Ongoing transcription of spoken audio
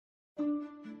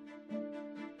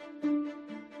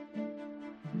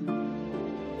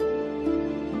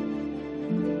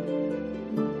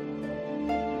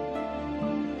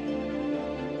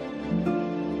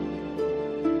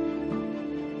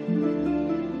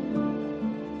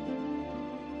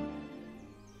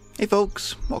Hey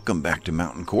folks, welcome back to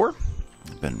Mountaincore.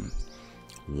 I've been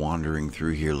wandering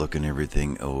through here looking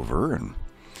everything over, and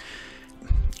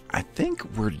I think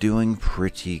we're doing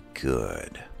pretty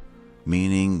good.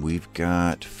 Meaning we've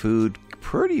got food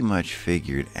pretty much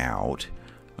figured out.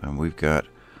 We've got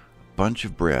a bunch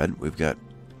of bread. We've got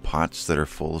pots that are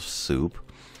full of soup.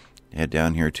 Head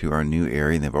down here to our new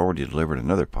area, and they've already delivered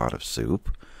another pot of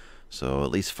soup. So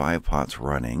at least 5 pots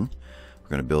running. We're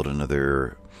going to build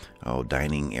another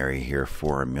dining area here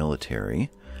for our military.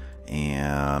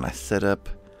 And I set up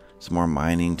some more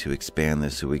mining to expand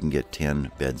this so we can get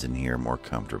 10 beds in here more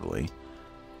comfortably.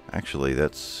 Actually,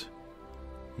 that's...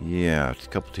 yeah, it's a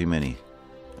couple too many.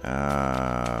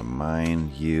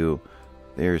 Mine, you...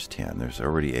 there's 10. There's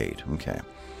already 8. Okay.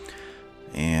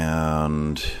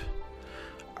 And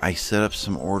I set up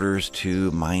some orders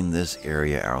to mine this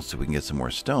area out so we can get some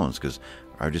more stones, because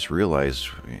I just realized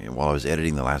while I was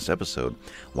editing the last episode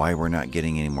why we're not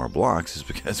getting any more blocks is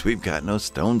because we've got no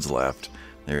stones left.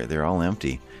 They're all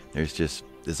empty.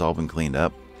 It's all been cleaned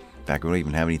up. In fact, we don't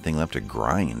even have anything left to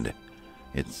grind.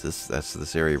 That's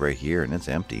this area right here, and it's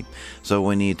empty. So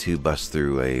we need to bust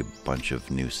through a bunch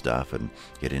of new stuff and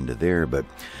get into there. But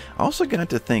I also got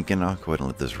to thinking, I'll go ahead and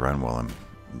let this run while I'm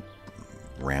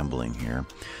rambling here.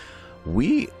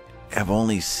 We have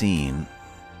only seen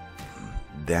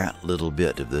that little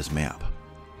bit of this map,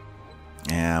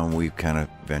 and we've kind of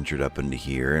ventured up into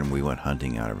here, and we went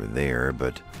hunting out over there,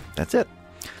 but that's it.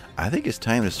 I think it's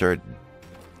time to start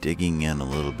digging in a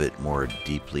little bit more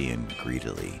deeply and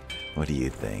greedily. What do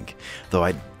you think? Though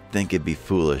I think it'd be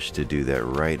foolish to do that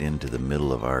right into the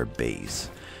middle of our base.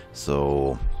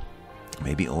 So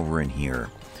maybe over in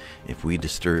here, if we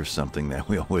disturb something that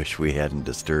we wish we hadn't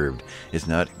disturbed, it's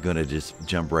not going to just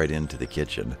jump right into the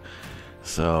kitchen.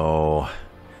 So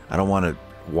I don't want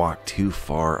to walk too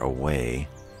far away.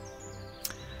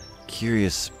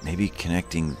 Curious, maybe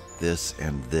connecting this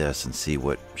and see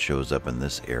what shows up in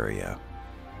this area.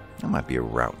 That might be a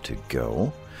route to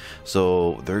go.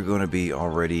 So they're going to be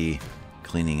already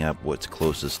cleaning up what's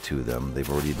closest to them. They've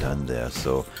already done this.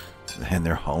 So, and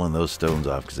they're hauling those stones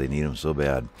off because they need them so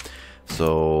bad.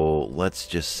 So let's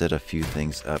just set a few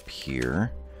things up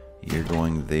here. You're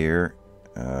going there.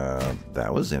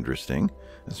 That was interesting.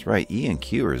 That's right. E and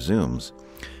Q are zooms.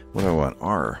 What do I want?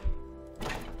 R.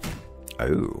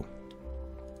 Oh.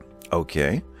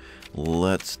 Okay.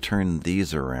 Let's turn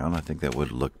these around. I think that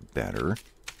would look better.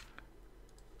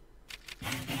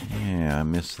 Yeah, I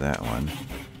missed that one.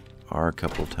 R a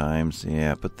couple times.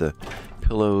 Yeah, put the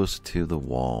pillows to the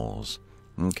walls.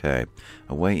 Okay.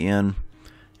 Away in.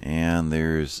 And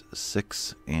there's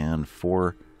 6 and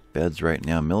 4 beds right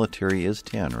now. Military is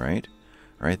 10, right?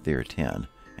 Right there, 10.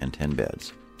 And 10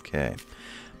 beds. Okay.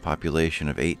 Population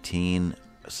of 18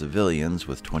 civilians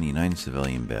with 29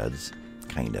 civilian beds.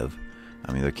 Kind of.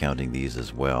 I mean, they're counting these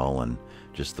as well, and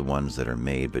just the ones that are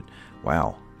made. But,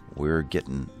 wow, we're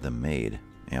getting them made.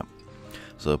 Yep.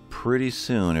 So pretty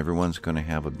soon, everyone's going to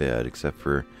have a bed, except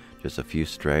for just a few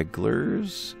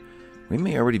stragglers. We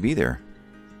may already be there.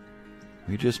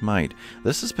 We just might.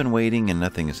 This has been waiting, and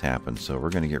nothing has happened. So we're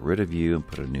going to get rid of you and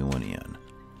put a new one in.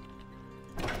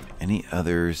 Any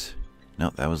others?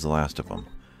 No, that was the last of them.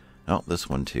 No, this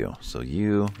one too. So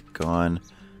you, gone,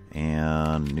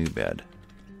 and new bed.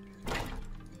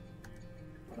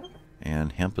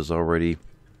 And hemp is already,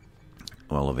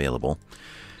 well, available.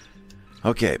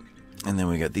 Okay, and then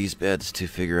we got these beds to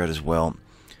figure out as well.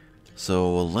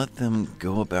 So we'll let them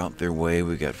go about their way.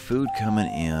 We got food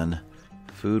coming in.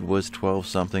 Food was 12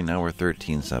 something, now we're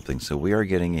 13 something. So we are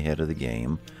getting ahead of the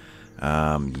game.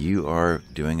 You are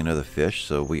doing another fish,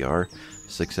 so we are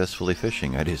successfully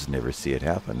fishing. I just never see it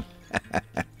happen.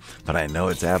 But I know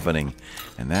it's happening.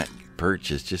 And that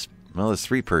perch is just, well, there's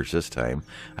 3 perch this time.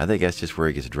 I think that's just where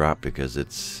it gets dropped because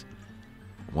it's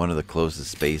one of the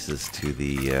closest spaces to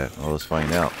the, well, let's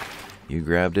find out. You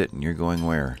grabbed it and you're going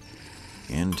where?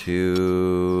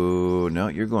 Into, no,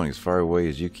 you're going as far away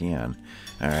as you can.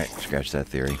 Alright, scratch that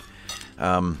theory.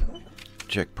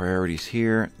 Check priorities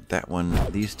here. That one,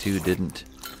 these two didn't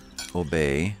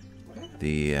obey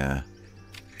the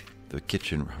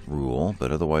kitchen rule,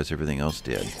 but otherwise everything else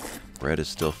did. Bread is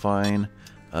still fine.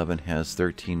 Oven has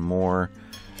 13 more.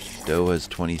 Dough has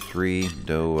 23.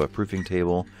 Dough proofing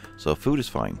table. So food is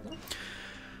fine.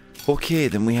 Okay,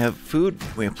 then we have food.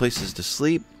 We have places to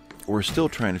sleep. We're still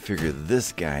trying to figure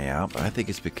this guy out, but I think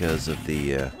it's because of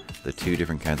the 2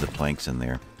 different kinds of planks in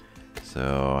there.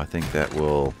 So I think that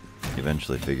will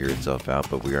eventually figure itself out,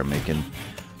 but we are making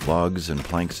logs and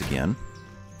planks again.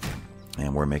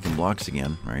 And we're making blocks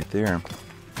again, right there.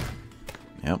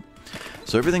 Yep.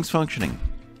 So everything's functioning.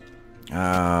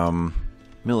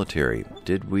 Military.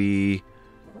 Did we...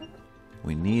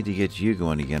 We need to get you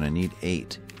going again. I need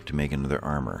 8 to make another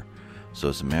armor. So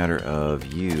it's a matter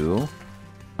of you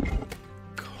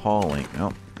calling...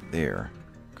 Oh, there.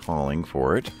 Calling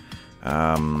for it.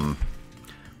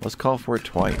 Let's call for it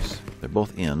twice. They're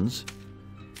both ins.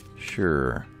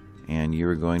 Sure. And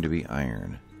you're going to be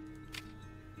iron.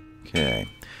 Okay.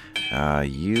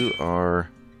 You are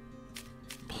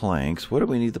planks. What do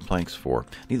we need the planks for?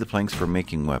 Need the planks for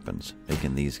making weapons.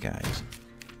 Making these guys.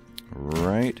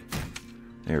 Right.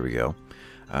 There we go.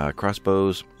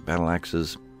 Crossbows, battle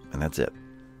axes, and that's it.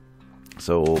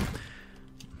 So,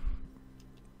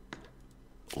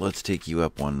 let's take you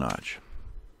up one notch.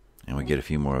 And we get a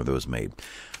few more of those made.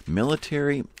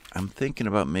 Military, I'm thinking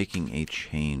about making a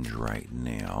change right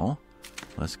now.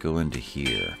 Let's go into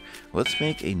here. Let's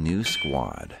make a new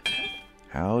squad.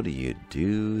 How do you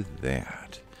do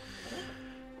that?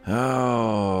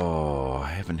 Oh, I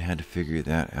haven't had to figure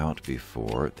that out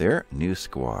before. There, new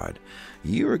squad.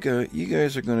 You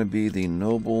guys are going to be the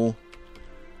noble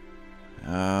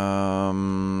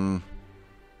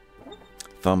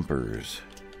thumpers.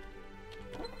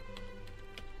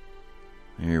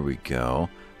 Here we go.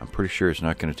 I'm pretty sure it's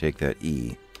not going to take that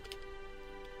E.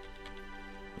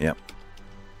 Yep.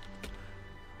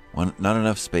 Not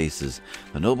enough spaces.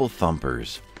 The noble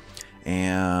thumpers.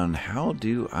 And how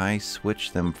do I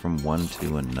switch them from one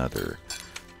to another?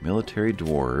 Military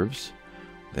dwarves.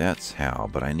 That's how.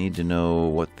 But I need to know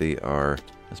what they are.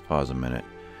 Let's pause a minute.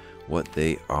 What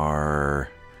they are.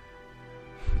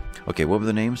 Okay, what were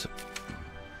the names?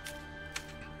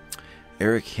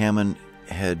 Eric Hammond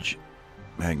Hedge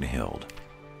Magnahild.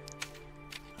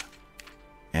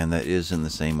 And that is in the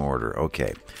same order.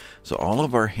 Okay. So all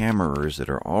of our hammerers that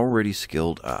are already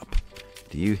skilled up.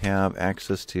 Do you have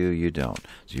access to? You don't.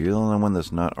 So you're the only one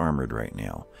that's not armored right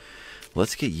now.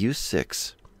 Let's get you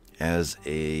 6 as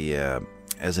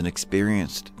an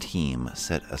experienced team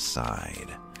set aside.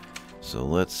 So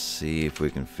let's see if we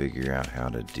can figure out how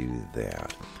to do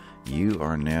that. You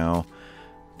are now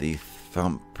the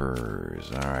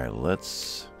thumpers. All right,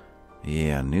 let's...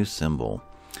 Yeah, new symbol.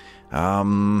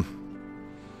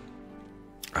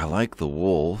 I like the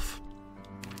wolf,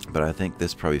 but I think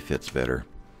this probably fits better.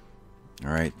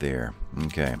 All right, there.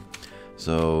 Okay.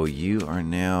 So you are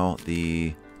now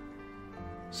the...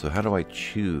 So how do I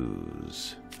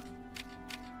choose?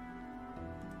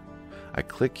 I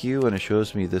click you and it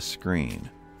shows me this screen.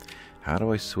 How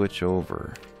do I switch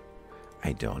over?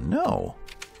 I don't know.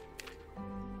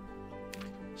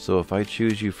 So if I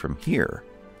choose you from here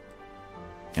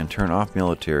and turn off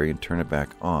military and turn it back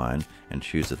on and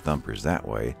choose the thumpers that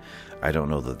way, I don't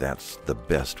know that that's the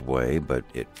best way, but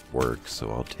it works,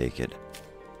 so I'll take it.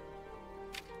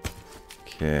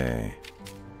 Okay.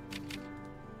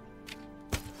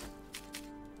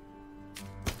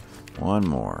 One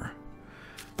more.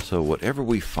 So whatever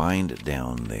we find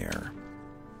down there.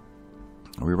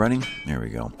 Are we running? There we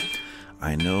go.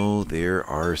 I know there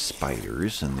are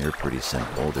spiders, and they're pretty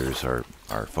simple. There's our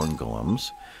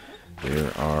fungolems.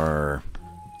 There are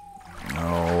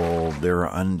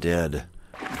undead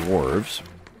dwarves,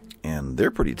 and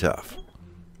they're pretty tough.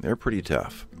 They're pretty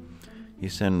tough. You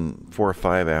send 4 or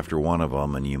 5 after one of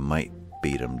them, and you might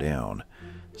beat them down.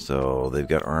 So they've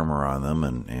got armor on them,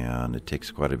 and it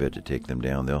takes quite a bit to take them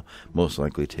down. They'll most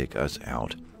likely take us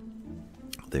out.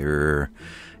 There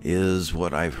is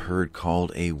what I've heard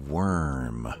called a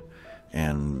worm,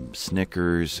 and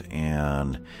Snickers,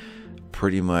 and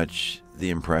pretty much the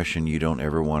impression you don't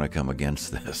ever want to come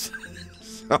against this.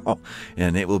 So,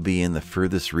 and it will be in the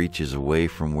furthest reaches away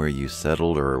from where you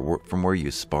settled or from where you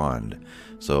spawned.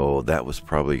 So that was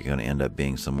probably going to end up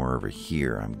being somewhere over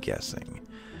here, I'm guessing.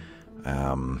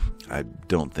 I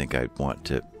don't think I'd want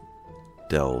to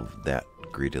delve that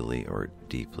greedily or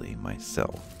deeply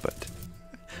myself, but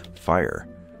fire.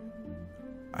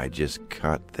 I just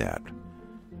caught that,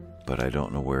 but I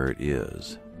don't know where it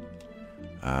is.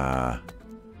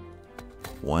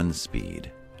 1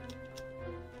 speed.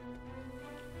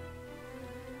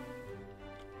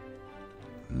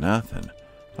 Nothing.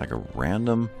 Like a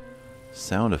random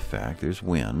sound effect. There's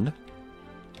wind.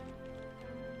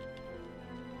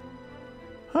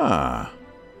 Huh.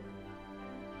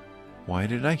 Why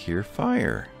did I hear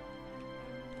fire?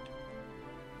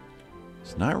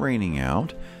 It's not raining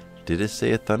out. Did it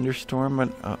say a thunderstorm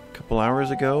a couple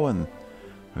hours ago and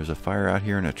there was a fire out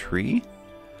here in a tree?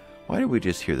 Why did we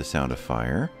just hear the sound of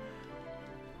fire?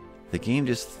 The game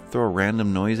just throw a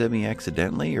random noise at me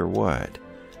accidentally or what?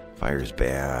 Fire's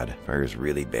bad. Fire's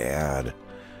really bad.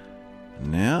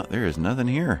 No, there is nothing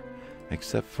here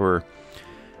except for...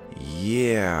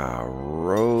 Yeah,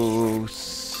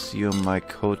 roast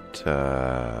mycota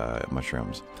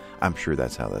mushrooms. I'm sure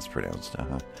that's how that's pronounced.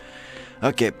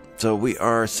 Okay, so we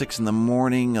are 6 in the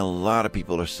morning. A lot of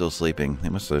people are still sleeping. They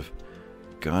must have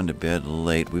gone to bed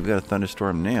late. We've got a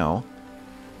thunderstorm now.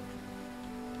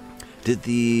 Did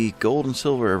the gold and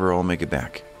silver ever all make it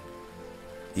back?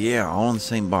 Yeah, all in the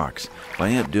same box. What I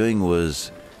ended up doing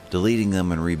was deleting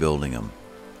them and rebuilding them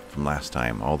from last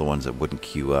time. All the ones that wouldn't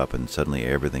queue up, and suddenly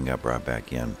everything got brought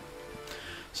back in.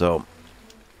 So,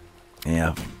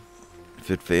 yeah,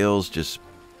 if it fails, just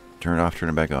turn it off, turn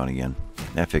it back on again.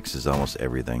 That fixes almost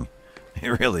everything.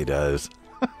 It really does.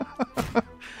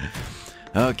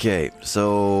 Okay,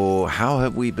 so how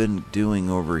have we been doing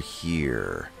over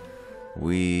here?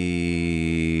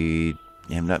 We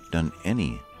have not done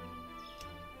any.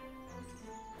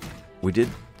 We did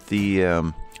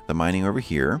the mining over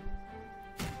here.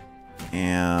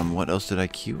 And what else did I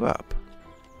queue up?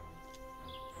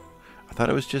 I thought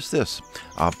it was just this.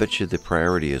 I'll bet you the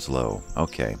priority is low.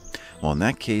 Okay. Well, in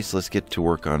that case, let's get to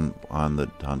work on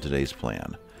today's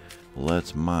plan.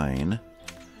 Let's mine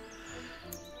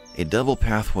a double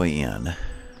pathway in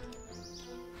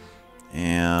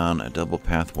and a double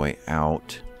pathway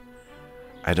out.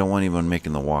 I don't want anyone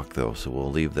making the walk though, so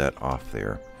we'll leave that off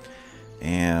there.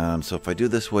 And so if I do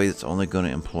this way, it's only going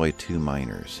to employ 2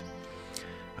 miners.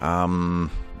 Until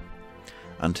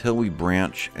we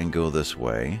branch and go this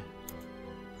way.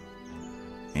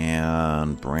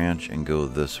 And branch and go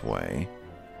this way.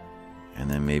 And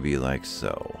then maybe like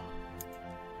so.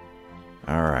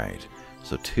 Alright.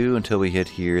 So 2 until we hit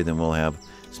here, then we'll have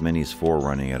as many as 4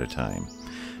 running at a time.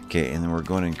 Okay, and then we're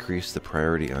going to increase the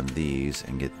priority on these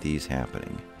and get these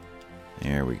happening.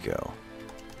 There we go.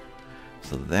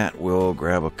 So that will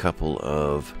grab a couple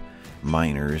of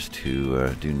miners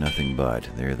to do nothing but.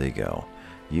 There they go.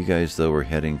 You guys, though, were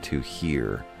heading to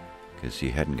here because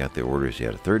you hadn't got the orders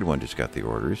yet. A third one just got the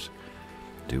orders.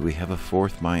 Do we have a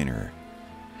 4th miner?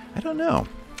 I don't know.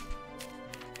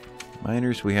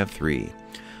 Miners, we have 3.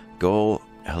 Gull,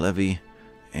 Halevi,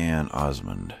 and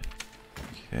Osmond.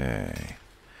 Okay.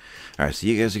 Alright, so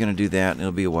you guys are going to do that, and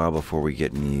it'll be a while before we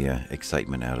get any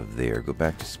excitement out of there. Go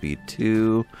back to speed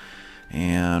 2.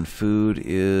 And food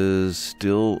is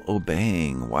still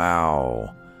obeying.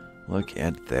 Wow. Look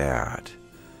at that.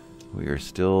 We are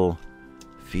still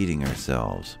feeding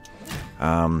ourselves.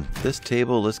 This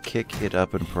table, let's kick it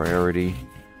up in priority.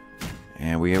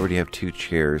 And we already have 2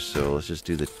 chairs, so let's just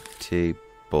do the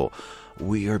table.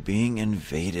 We are being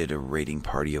invaded. A raiding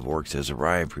party of orcs has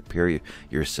arrived. Prepare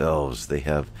yourselves.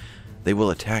 They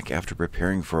will attack after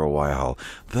preparing for a while.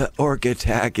 The orc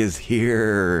attack is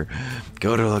here.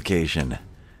 Go to location.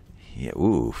 Yeah,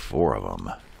 ooh, 4 of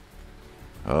them.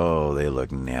 Oh, they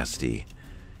look nasty.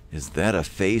 Is that a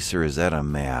face or is that a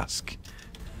mask?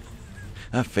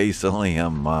 A face only a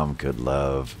mom could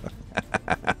love.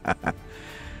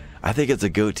 I think it's a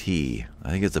goatee. I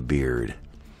think it's a beard.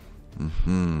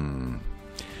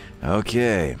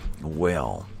 Okay,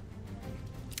 well,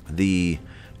 the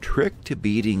trick to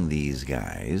beating these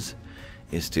guys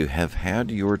is to have had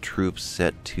your troops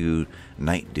set to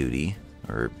night duty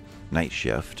or night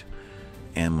shift,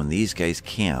 and when these guys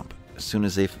camp, as soon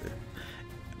as I'm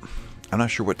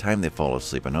not sure what time they fall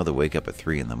asleep. I know they wake up at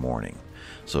 3 in the morning.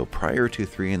 So prior to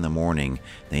 3 in the morning,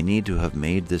 they need to have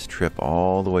made this trip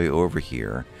all the way over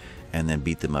here and then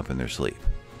beat them up in their sleep.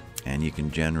 And you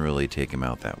can generally take them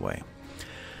out that way.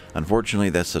 Unfortunately,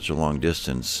 that's such a long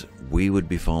distance, we would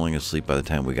be falling asleep by the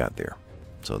time we got there.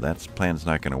 So that plan's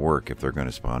not going to work if they're going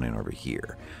to spawn in over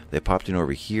here. If they popped in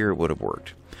over here, it would have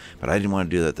worked. But I didn't want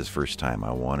to do that this first time.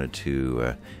 I wanted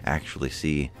to actually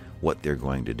see what they're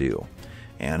going to do.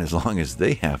 And as long as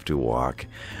they have to walk,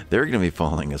 they're going to be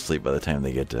falling asleep by the time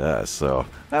they get to us. So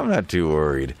I'm not too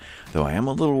worried. Though I am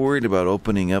a little worried about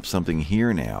opening up something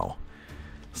here now.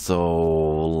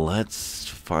 So let's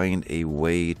find a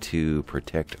way to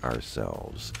protect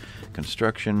ourselves.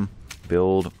 Construction,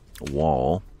 build,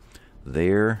 wall.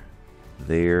 There.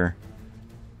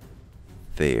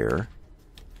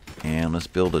 And let's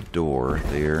build a door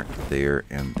there,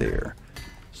 and there.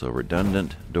 So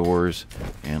redundant doors,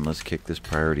 and let's kick this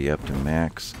priority up to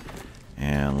max.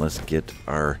 And let's get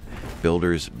our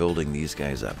builders building these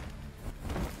guys up.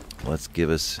 Let's give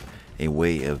us a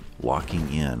way of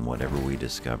locking in whatever we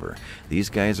discover. These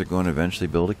guys are going to eventually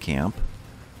build a camp.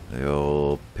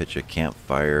 They'll pitch a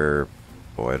campfire.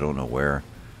 Oh, I don't know where.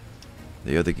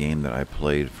 The other game that I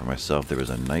played for myself, there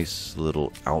was a nice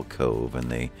little alcove,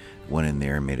 and they went in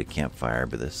there and made a campfire.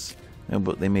 But this,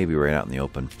 they may be right out in the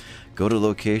open. Go to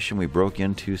location. We broke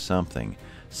into something.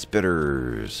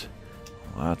 Spitters.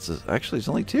 Lots of. Actually, it's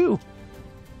only 2.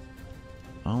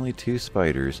 Only 2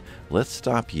 spiders. Let's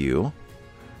stop you.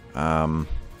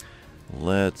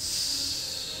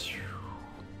 Let's...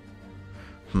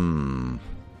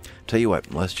 Tell you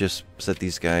what, let's just set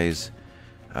these guys...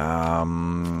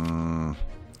 the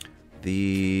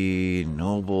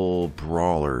noble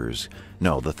brawlers...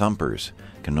 No, the thumpers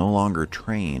can no longer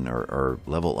train or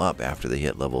level up after they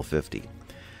hit level 50.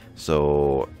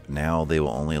 So now they will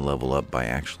only level up by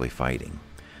actually fighting.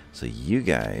 So you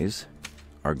guys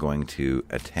are going to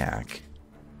attack,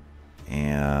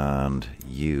 and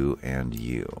you and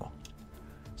you.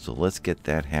 So let's get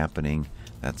that happening.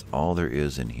 That's all there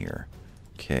is in here.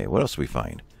 Okay, what else do we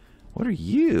find? What are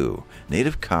you?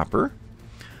 Native copper,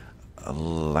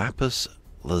 lapis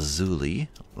lazuli.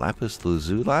 Lapis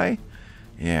lazuli?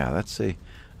 Yeah, that's a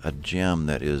gem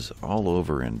that is all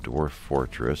over in Dwarf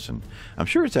Fortress, and I'm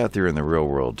sure it's out there in the real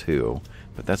world too,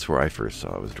 but that's where I first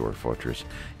saw it, was Dwarf Fortress.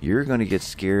 You're going to get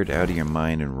scared out of your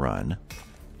mind and run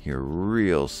here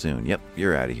real soon. Yep,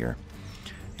 you're out of here.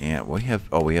 And we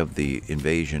have the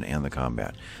invasion and the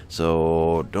combat.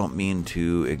 So don't mean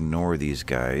to ignore these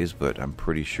guys, but I'm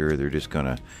pretty sure they're just going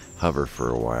to hover for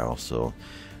a while. So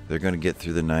they're going to get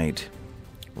through the night,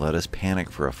 let us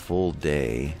panic for a full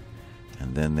day,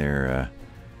 and then they're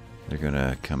going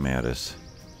to come at us.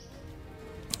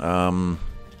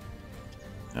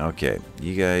 Okay,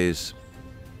 you guys,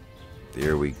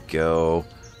 there we go.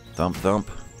 Thump, thump.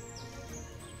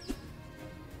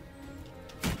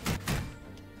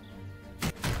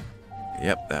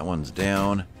 Yep, that one's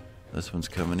down. This one's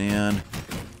coming in.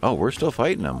 Oh, we're still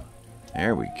fighting them.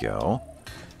 There we go.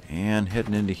 And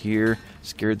heading into here.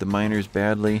 Scared the miners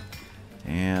badly.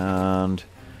 And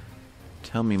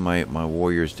tell me my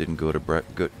warriors didn't go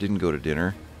to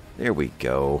dinner. There we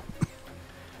go.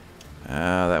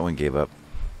 That one gave up.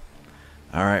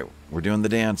 All right, we're doing the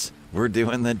dance. We're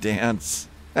doing the dance.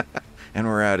 And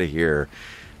we're out of here.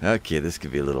 Okay, this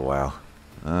could be a little while.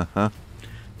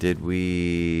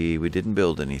 We didn't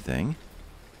build anything,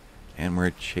 and we're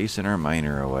chasing our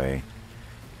miner away.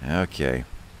 Okay,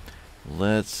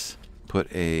 let's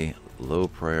put a low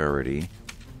priority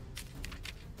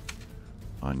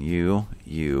on you,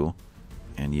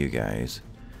 and you guys,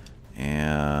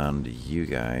 and you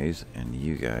guys, and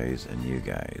you guys, and you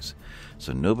guys.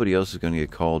 So nobody else is going to get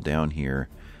called down here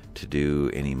to do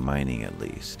any mining, at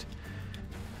least.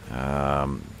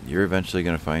 You're eventually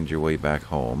going to find your way back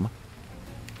home.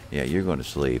 Yeah, you're going to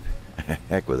sleep.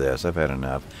 Heck with this. I've had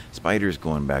enough. Spider's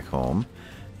going back home.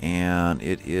 And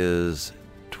it is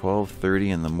 12:30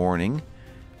 in the morning.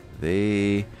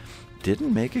 They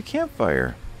didn't make a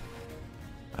campfire.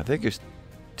 I think there's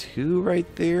 2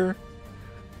 right there.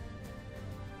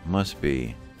 Must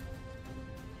be.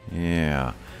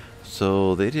 Yeah.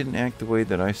 So they didn't act the way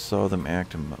that I saw them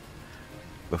act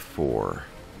before.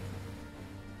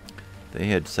 They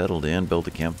had settled in, built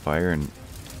a campfire, and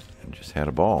just had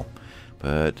a ball.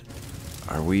 But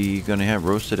are we going to have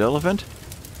roasted elephant?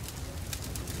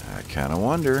 I kind of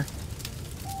wonder.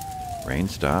 Rain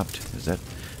stopped.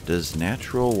 Does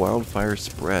natural wildfire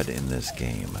spread in this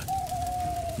game?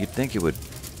 You'd think it would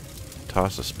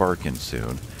toss a spark in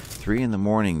soon. 3 in the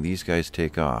morning, these guys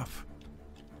take off.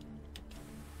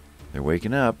 They're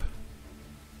waking up,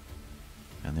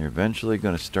 and they're eventually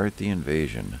going to start the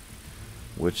invasion,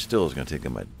 which still is going to take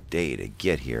them a day to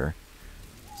get here.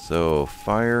 So,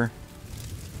 fire.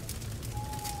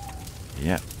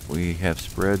 Yeah, we have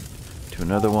spread to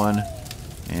another one.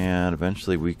 And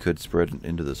eventually we could spread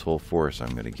into this whole forest,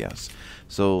 I'm going to guess.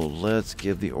 So, let's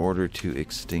give the order to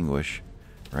extinguish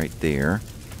right there.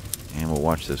 And we'll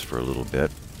watch this for a little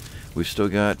bit. We've still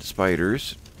got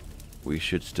spiders. We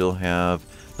should still have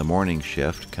the morning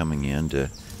shift coming in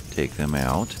to take them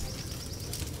out.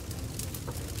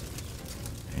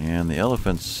 And the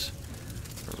elephants...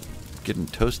 getting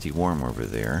toasty warm over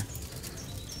there.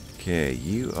 Okay,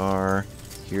 you are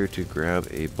here to grab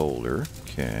a boulder.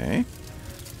 Okay.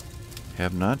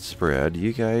 Have not spread.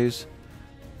 You guys,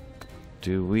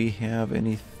 do we have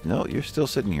any... No, you're still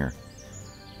sitting here.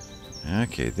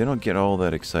 Okay, they don't get all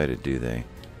that excited, do they?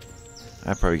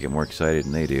 I probably get more excited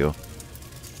than they do.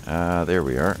 There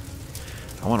we are.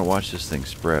 I want to watch this thing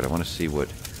spread. I want to see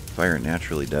what fire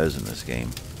naturally does in this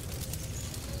game.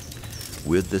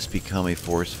 Would this become a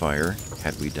forest fire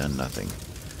had we done nothing?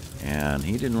 And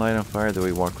he didn't light on fire, though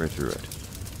he walked right through it.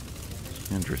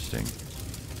 Interesting.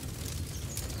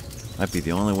 Might be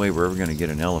the only way we're ever going to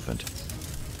get an elephant.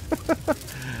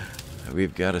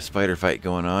 We've got a spider fight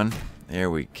going on. There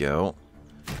we go.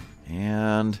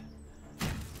 And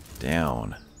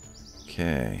down.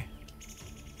 Okay.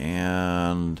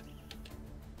 And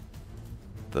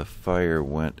the fire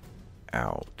went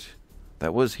out.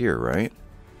 That was here, right?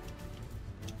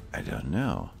 I don't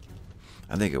know.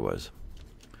 I think it was.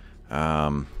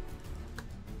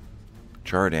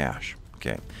 Charred ash.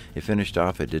 Okay. It finished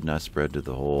off. It did not spread to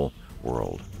the whole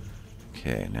world.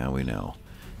 Okay, now we know.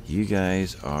 You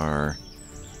guys are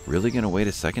really going to wait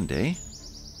a second day?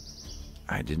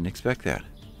 I didn't expect that.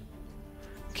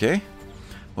 Okay.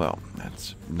 Well,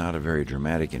 that's not a very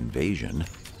dramatic invasion.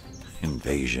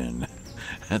 Invasion.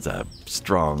 That's a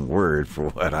strong word for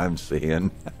what I'm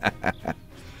saying.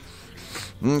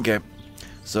 Okay.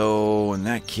 So, in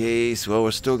that case, well,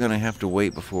 we're still going to have to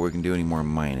wait before we can do any more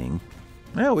mining.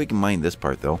 Well, we can mine this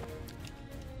part, though.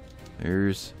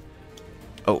 There's...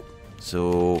 Oh,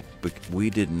 so we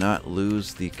did not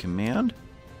lose the command?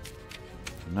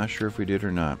 I'm not sure if we did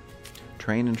or not.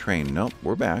 Train and train. Nope,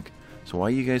 we're back. So why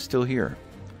are you guys still here?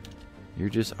 You're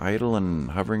just idle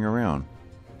and hovering around.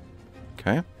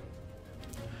 Okay.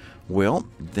 Well,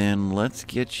 then let's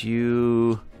get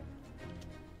you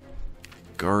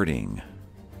guarding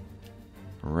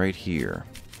right here.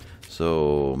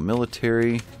 So,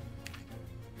 military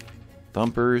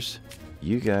thumpers,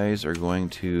 you guys are going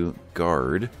to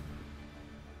guard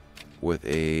with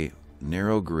a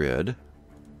narrow grid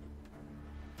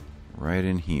right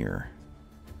in here.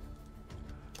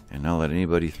 And not let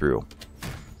anybody through.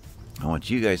 I want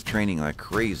you guys training like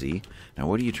crazy. Now,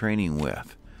 what are you training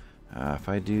with? If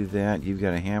I do that, you've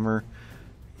got a hammer.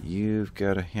 You've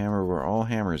got a hammer. We're all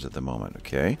hammers at the moment,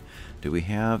 okay? Do we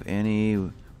have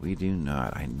any? We do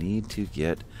not. I need to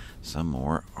get some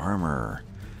more armor.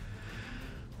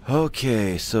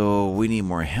 Okay, so we need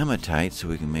more hematite so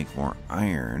we can make more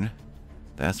iron.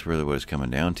 That's really what it's coming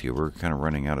down to. We're kind of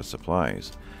running out of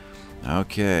supplies.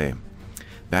 Okay,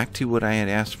 back to what I had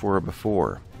asked for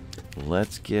before.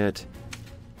 Let's get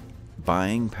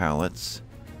buying pallets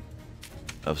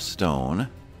of stone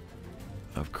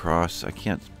across. I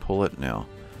can't pull it now.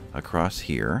 Across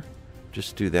here.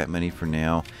 Just do that many for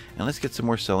now. And let's get some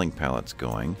more selling pallets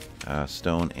going.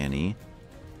 Stone any.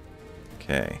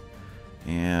 Okay.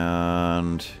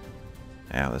 And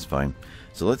yeah, that's fine.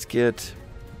 So let's get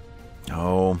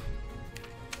 3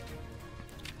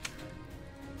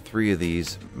 of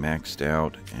these maxed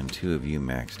out and 2 of you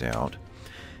maxed out.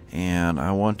 And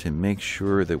I want to make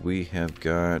sure that we have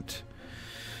got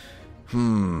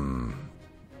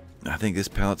I think this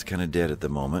pallet's kind of dead at the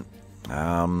moment.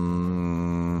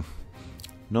 No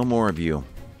more of you.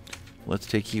 Let's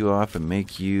take you off and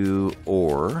make you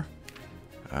ore.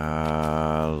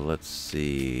 Let's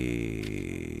see.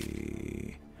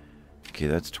 Okay,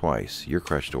 that's twice. You're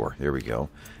crushed ore. There we go.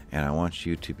 And I want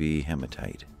you to be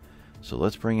hematite. So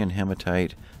let's bring in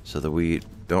hematite so that we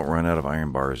don't run out of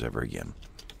iron bars ever again.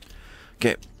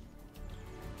 Okay.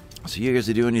 So you guys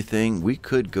are doing anything? We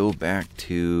could go back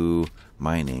to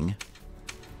mining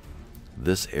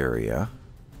this area.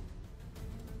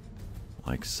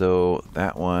 Like so.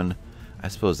 That one, I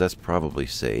suppose that's probably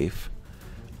safe.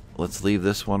 Let's leave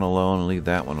this one alone and leave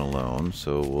that one alone.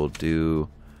 So we'll do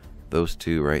those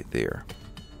 2 right there.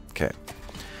 Okay.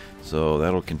 So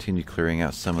that'll continue clearing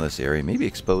out some of this area. Maybe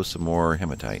expose some more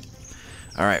hematite.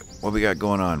 Alright, what we got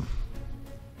going on?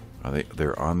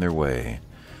 They're on their way.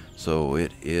 So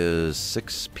it is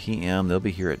 6 p.m. They'll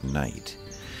be here at night.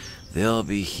 They'll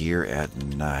be here at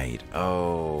night.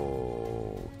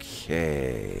 Okay.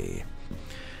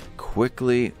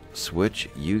 Quickly switch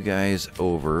you guys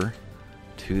over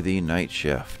to the night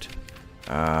shift.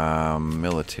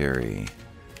 Military.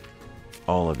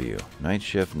 All of you. Night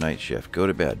shift, night shift. Go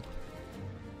to bed.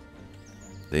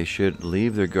 They should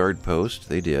leave their guard post.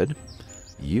 They did.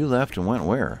 You left and went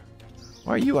where?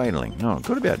 Why are you idling? No,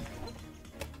 go to bed.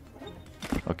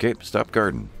 Okay, stop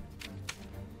guarding.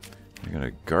 You're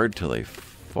going to guard till they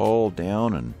fall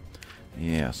down and...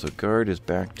 Yeah, so guard is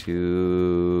back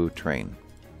to train.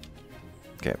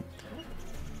 Okay.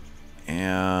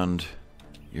 And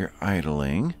you're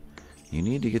idling. You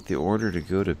need to get the order to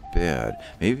go to bed.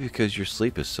 Maybe because your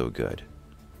sleep is so good.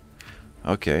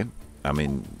 Okay. I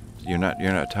mean, you're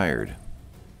not tired.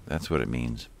 That's what it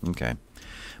means. Okay.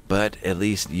 But at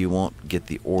least you won't get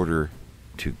the order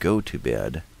to go to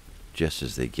bed just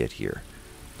as they get here.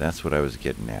 That's what I was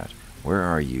getting at. Where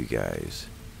are you guys?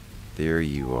 There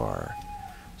you are.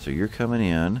 So you're coming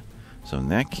in. So in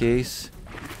that case,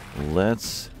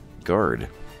 let's guard.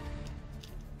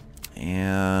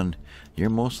 And you're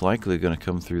most likely going to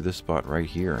come through this spot right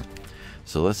here.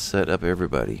 So let's set up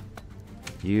everybody.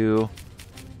 You,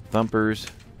 thumpers,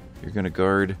 you're going to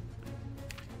guard.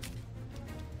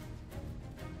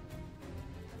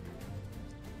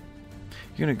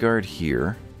 You're going to guard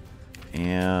here.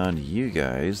 And you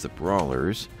guys, the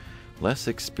brawlers, less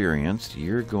experienced,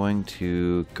 you're going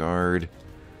to guard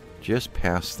just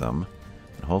past them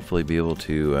and hopefully be able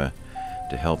to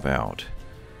help out.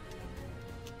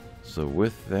 So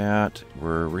with that,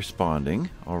 we're responding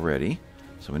already.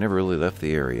 So we never really left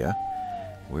the area.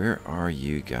 Where are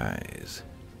you guys?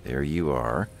 There you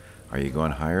are. Are you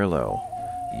going high or low?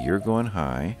 You're going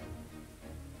high.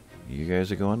 You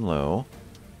guys are going low.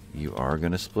 You are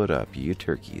going to split up, you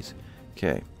turkeys.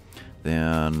 Okay.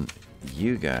 Then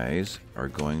you guys are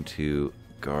going to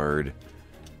guard.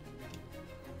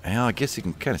 Well, I guess you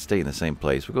can kind of stay in the same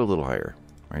place. We'll go a little higher.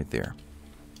 Right there.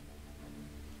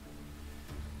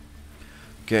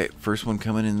 Okay, first one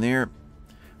coming in there.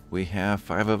 We have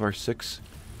 5 of our 6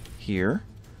 here.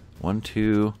 1,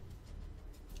 2,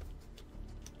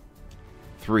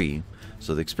 3.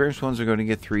 So the experienced ones are going to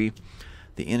get 3.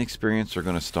 The inexperienced are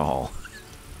going to stall.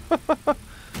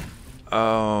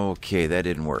 Okay, that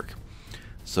didn't work.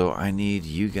 So I need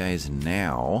you guys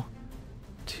now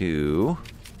to...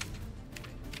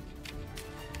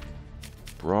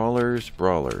 Brawlers.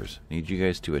 Need you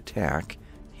guys to attack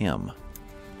him.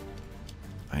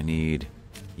 I need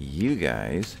you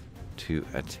guys to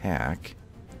attack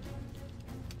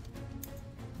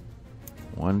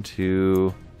 1,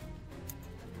 2.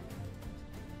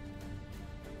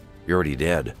 You're already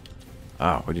dead.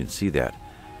 Oh, I didn't see that.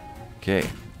 Okay,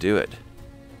 do it.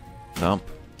 Thump.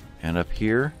 And up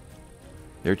here,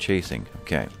 they're chasing.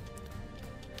 Okay.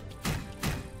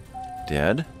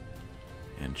 Dead.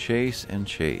 And chase and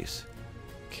chase.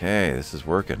 Okay, this is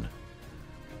working.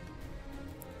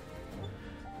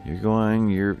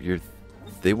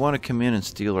 They want to come in and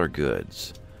steal our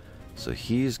goods. So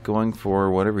he's going for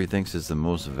whatever he thinks is the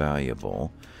most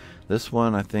valuable. This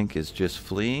one, I think, is just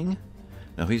fleeing.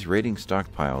 No, he's raiding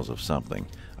stockpiles of something.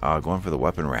 Going for the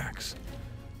weapon racks.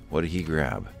 What did he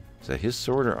grab? Is that his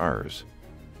sword or ours?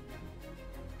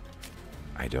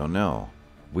 I don't know.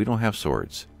 We don't have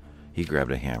swords. He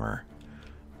grabbed a hammer.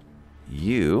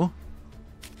 You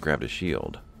grabbed a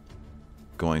shield.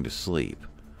 Going to sleep.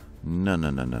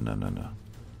 No.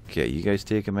 Okay, you guys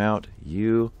take him out.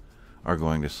 You are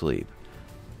going to sleep.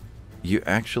 You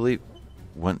actually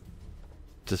went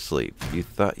to sleep. You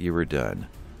thought you were done.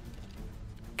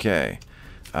 Okay.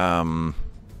 I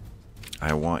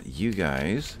want you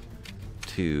guys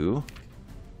to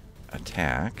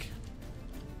attack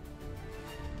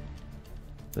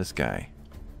this guy.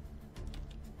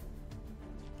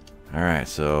 Alright,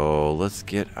 so let's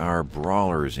get our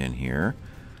brawlers in here.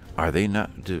 Are they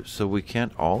not... so we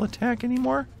can't all attack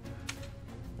anymore?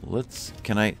 I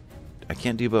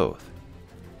can't do both.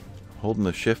 Holding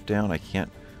the shift down, I can't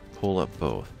pull up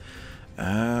both.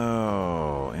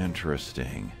 Oh,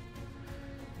 interesting.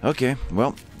 Okay,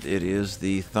 well, it is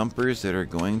the thumpers that are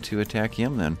going to attack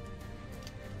him then.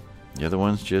 The other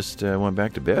ones just went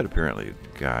back to bed, apparently.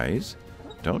 Guys,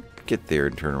 don't get there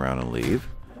and turn around and leave.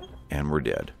 And we're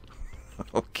dead.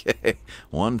 Okay,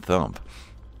 1 thump.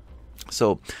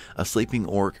 So, a sleeping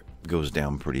orc goes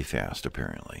down pretty fast,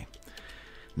 apparently.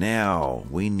 Now,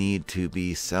 we need to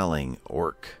be selling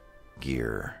orc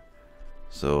gear.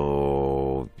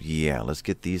 So, yeah, let's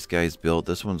get these guys built.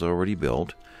 This one's already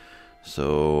built.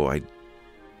 So, I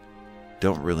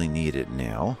don't really need it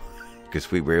now,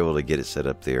 because we were able to get it set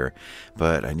up there.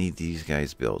 But I need these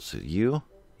guys built. So, you?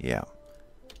 Yeah.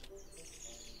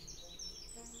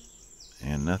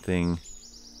 And nothing...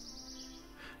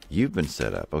 You've been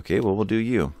set up. Okay, well, we'll do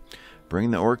you.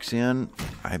 Bring the orcs in.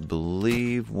 I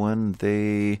believe when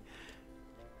they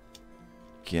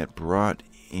get brought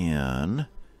in,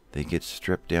 they get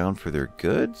stripped down for their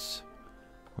goods.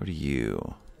 What are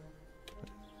you?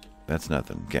 That's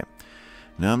nothing. Okay.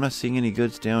 Now, I'm not seeing any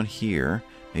goods down here.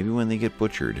 Maybe when they get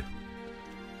butchered.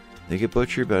 They get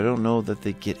butchered, but I don't know that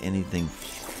they get anything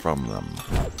from them.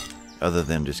 Other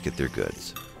than just get their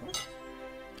goods.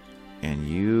 And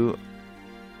you...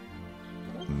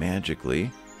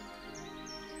 magically.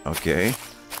 Okay.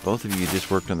 Both of you just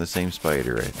worked on the same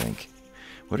spider, I think.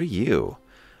 What are you?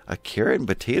 A carrot and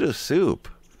potato soup.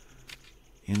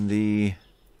 In the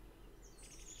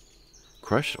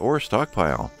crushed ore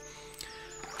stockpile.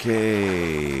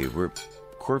 Okay.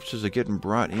 Corpses are getting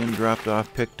brought in, dropped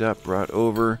off, picked up, brought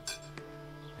over.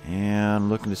 And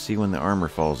looking to see when the armor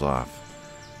falls off.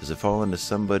 Does it fall into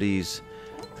somebody's...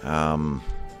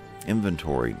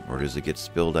 inventory, or does it get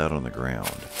spilled out on the ground?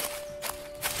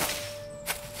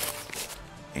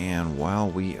 And while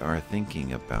we are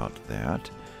thinking about that,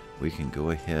 we can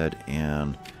go ahead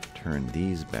and turn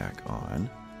these back on.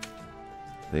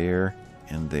 There,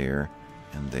 and there,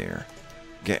 and there.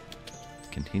 Okay.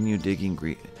 Continue digging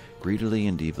greedily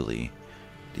and deeply.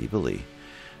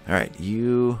 Alright,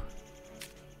 you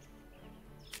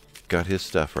got his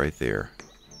stuff right there.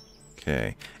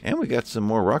 Okay, and we got some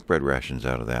more rock bread rations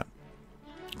out of that.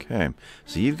 Okay,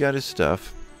 so you've got his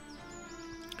stuff.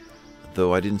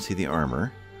 though I didn't see the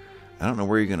armor. I don't know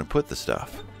where you're going to put the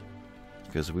stuff,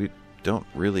 because we don't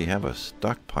really have a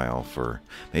stockpile for...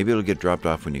 Maybe it'll get dropped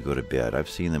off when you go to bed. I've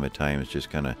seen them at times just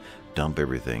kind of dump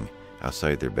everything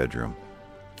outside their bedroom.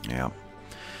 Yeah.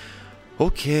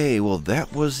 Okay, well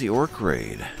that was the orc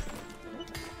raid.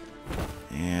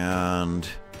 And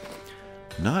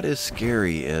not as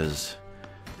scary as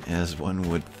one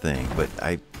would think, but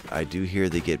I do hear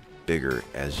they get bigger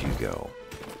as you go.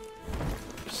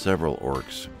 Several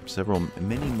orcs,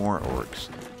 many more orcs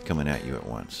coming at you at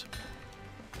once.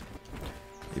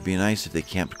 It'd be nice if they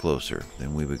camped closer,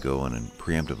 then we would go in and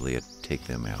preemptively take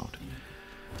them out.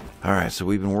 Alright, so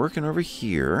we've been working over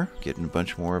here, getting a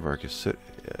bunch more of our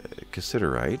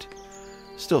cassiterite.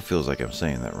 Still feels like I'm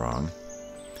saying that wrong.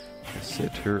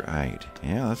 Cassiterite.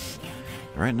 Yeah, that's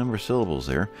the right number of syllables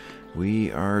there.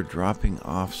 We are dropping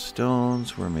off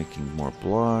stones. We're making more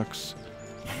blocks.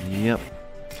 Yep.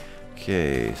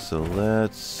 Okay, so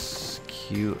let's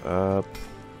queue up.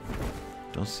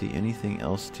 Don't see anything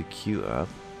else to queue up.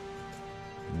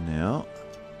 No.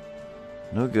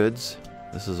 No goods.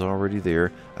 This is already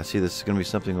there. I see this is going to be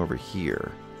something over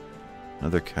here.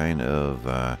 Another kind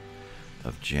of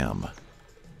gem.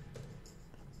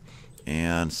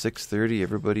 And 6:30,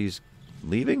 everybody's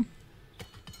leaving?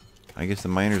 I guess the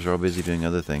miners are all busy doing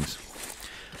other things.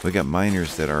 We got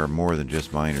miners that are more than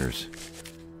just miners.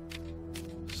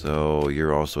 So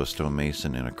you're also a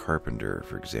stonemason and a carpenter,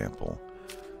 for example.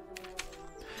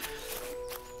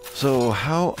 So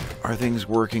how are things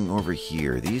working over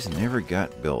here? These never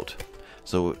got built.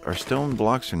 So our stone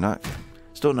blocks are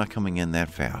still not coming in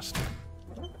that fast.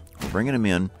 We're bringing them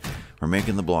in. We're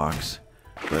making the blocks.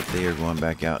 But they are going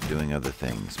back out doing other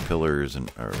things. Pillars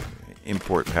and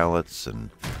import pallets and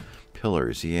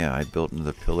pillars. Yeah, I built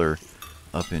another pillar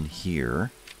up in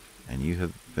here. And you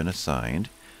have been assigned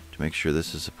to make sure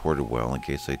this is supported well in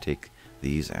case I take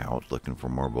these out looking for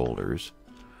more boulders.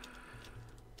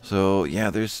 So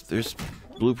yeah, there's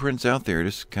blueprints out there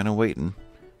just kind of waiting.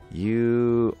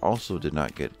 You also did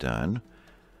not get done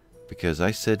because I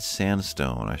said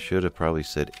sandstone. I should have probably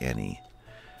said any.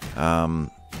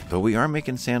 But we are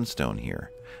making sandstone here.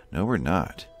 No, we're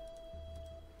not.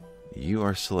 You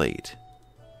are slate.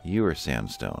 You are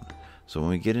sandstone. So when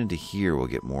we get into here, we'll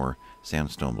get more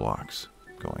sandstone blocks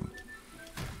going.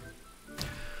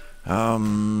 How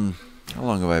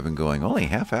long have I been going? Only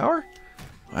half hour?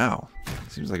 Wow.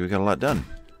 Seems like we got a lot done.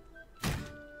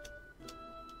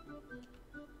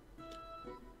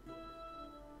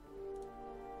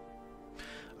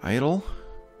 Idle.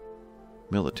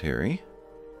 Military.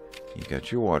 You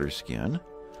got your water skin.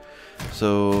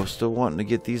 So, still wanting to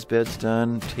get these beds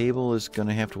done. Table is going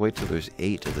to have to wait till there's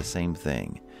 8 of the same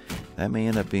thing. That may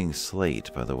end up being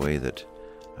slate by the way that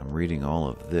I'm reading all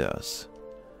of this.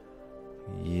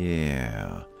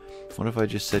 Yeah. What if I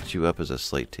just set you up as a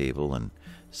slate table and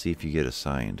see if you get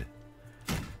assigned?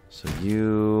 So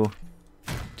you...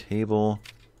 Table...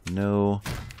 No.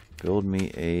 Build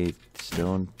me a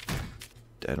stone...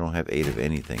 I don't have 8 of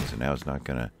anything, so now it's not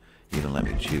going to even let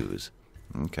me choose.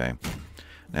 Okay.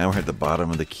 Now we're at the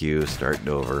bottom of the queue, starting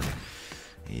over.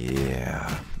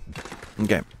 Yeah.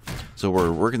 Okay. So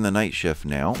we're working the night shift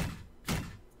now.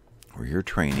 We're here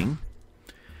training.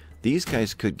 These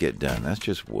guys could get done. That's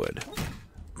just wood.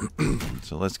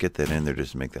 So let's get that in there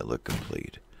just to make that look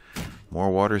complete.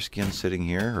 More water skin sitting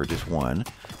here, or just one.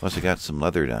 Plus I got some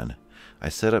leather done. I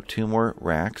set up 2 more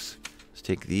racks. Let's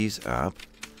take these up.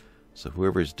 So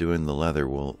whoever's doing the leather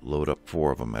will load up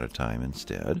 4 of them at a time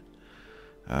instead.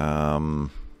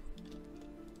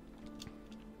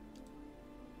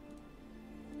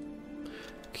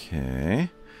 Okay.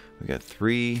 We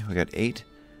got 8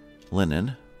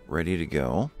 linen ready to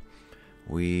go.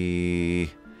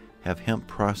 We have hemp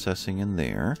processing in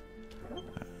there.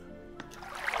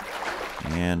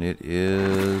 And it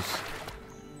is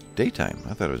daytime.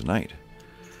 I thought it was night.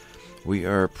 We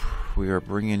are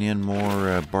bringing in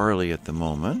more barley at the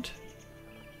moment.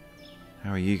 How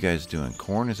are you guys doing?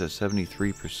 Corn is at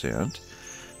 73%.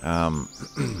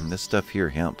 This stuff here,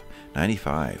 hemp,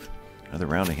 95. Another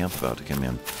round of hemp about to come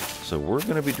in. So we're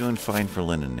going to be doing fine for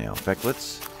linen now. In fact,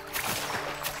 let's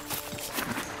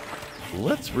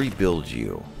rebuild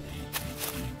you.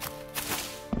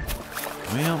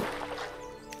 Well,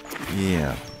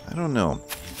 yeah, I don't know.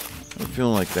 I'm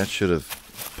feeling like that should have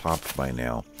popped by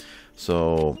now.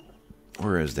 So,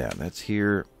 where is that? That's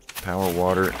here. Power,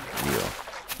 water, deal.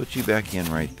 Put you back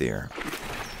in right there.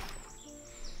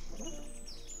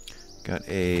 Got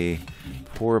a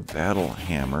poor battle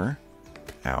hammer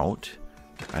out.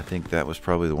 I think that was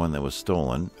probably the one that was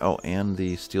stolen. Oh, and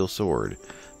the steel sword.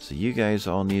 So you guys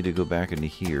all need to go back into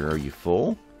here. Are you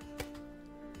full?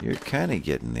 You're kind of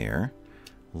getting there.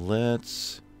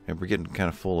 Let's... And we're getting kind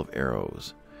of full of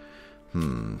arrows.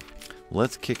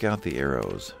 Let's kick out the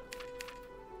arrows.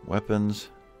 Weapons.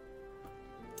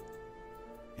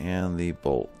 And the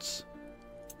bolts.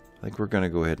 I think we're going to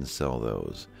go ahead and sell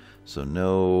those. So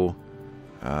no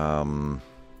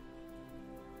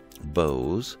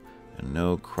bows and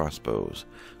no crossbows.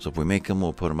 So if we make them,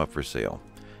 we'll put them up for sale.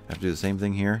 Have to do the same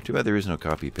thing here. Too bad there is no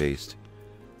copy paste.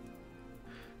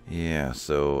 Yeah,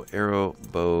 so arrow,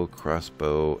 bow,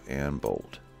 crossbow, and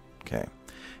bolt. Okay.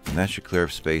 And that should clear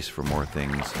up space for more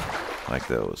things like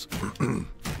those.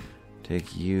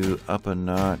 Take you up a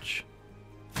notch.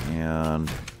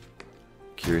 And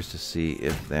curious to see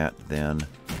if that then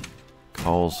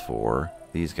calls for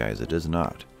these guys. It does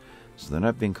not. So they're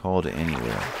not being called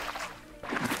anywhere.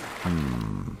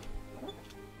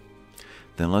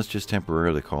 Then let's just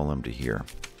temporarily call them to here.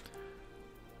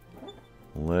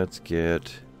 Let's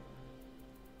get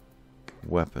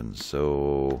weapons.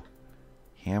 So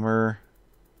hammer,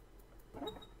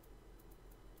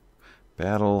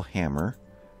 battle hammer,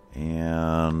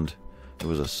 and it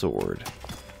was a sword.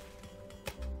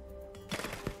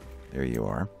 There you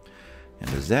are. And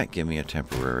does that give me a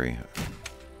temporary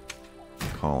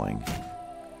calling?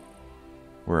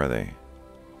 Where are they?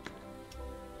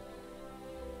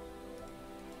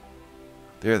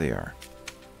 There they are.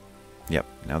 Yep,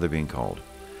 now they're being called.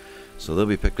 So they'll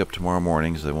be picked up tomorrow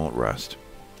morning so they won't rust.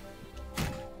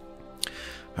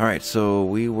 Alright, so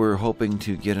we were hoping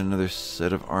to get another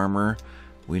set of armor.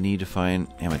 We need to find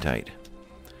hematite.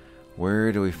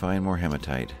 Where do we find more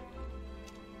hematite?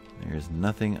 There's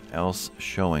nothing else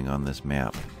showing on this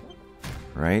map.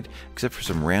 Right? Except for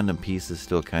some random pieces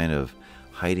still kind of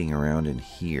hiding around in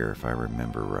here, if I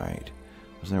remember right.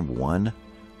 Was there one?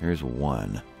 There's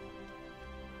one.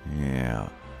 Yeah.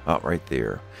 Oh, right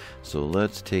there. So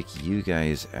let's take you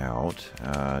guys out.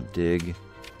 Dig.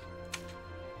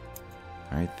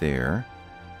 Right there.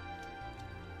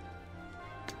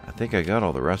 I think I got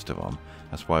all the rest of them.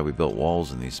 That's why we built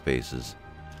walls in these spaces.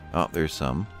 Oh, there's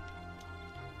some.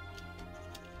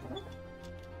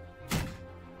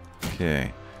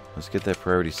 Okay. Let's get that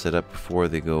priority set up before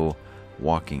they go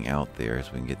walking out there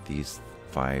so we can get these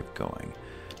 5 going.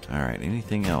 Alright,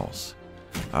 anything else?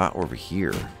 Ah, over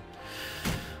here.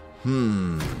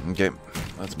 Okay.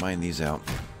 Let's mine these out.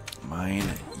 Mine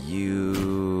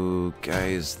you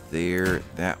guys there.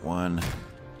 That one.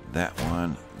 That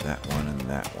one. That one. And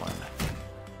that one.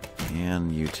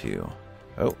 And you two.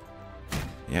 Oh.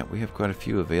 Yeah, we have quite a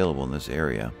few available in this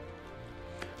area.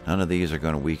 None of these are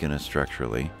going to weaken us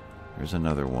structurally. There's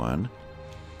another one.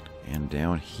 And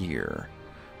down here.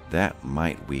 That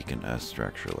might weaken us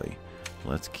structurally.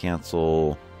 Let's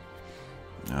cancel.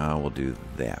 We'll do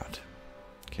that.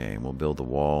 Okay, we'll build the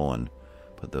wall and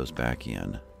put those back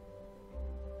in.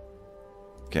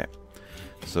 Okay.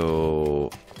 So,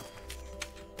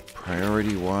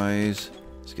 priority-wise,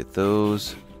 let's get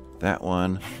those. That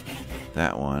one.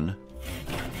 That one.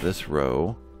 This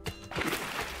row.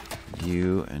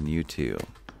 You and you two.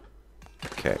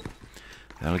 Okay.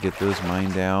 That'll get those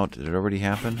mined out. Did it already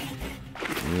happen?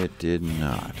 It did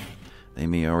not. They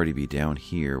may already be down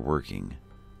here working.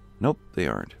 Nope, they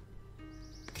aren't.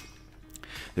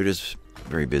 They're just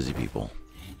very busy people.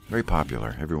 Very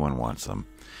popular. Everyone wants them.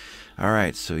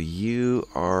 Alright, so you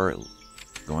are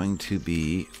going to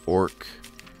be orc.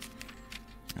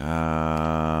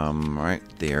 Right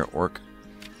there. Orc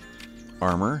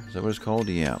armor. Is that what it's called?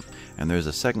 Yeah. And there's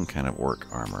a second kind of orc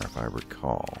armor, if I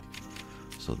recall.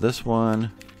 So this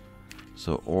one.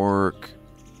 So orc.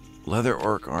 Leather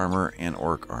orc armor and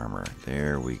orc armor.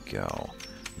 There we go.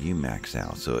 You max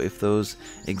out. So if those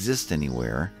exist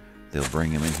anywhere, they'll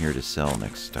bring them in here to sell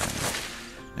next time.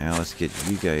 Now let's get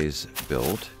you guys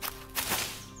built.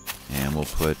 And we'll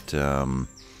put, I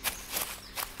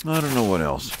don't know what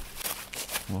else.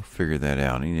 We'll figure that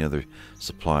out. Any other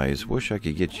supplies? Wish I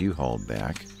could get you hauled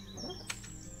back.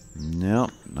 No,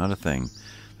 not a thing.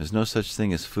 There's no such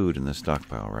thing as food in the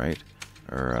stockpile, right?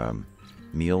 Or,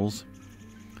 meals.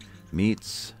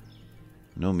 Meats.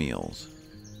 No meals.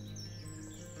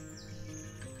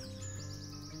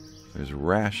 There's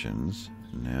rations.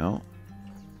 No.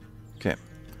 Okay.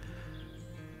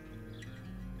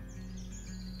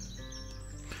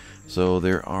 So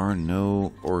there are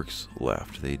no orcs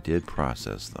left. They did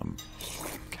process them.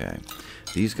 Okay.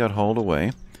 These got hauled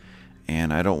away.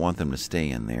 And I don't want them to stay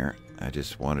in there. I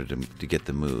just wanted to get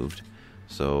them moved.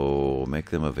 So make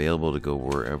them available to go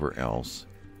wherever else.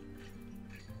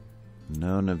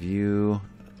 None of you.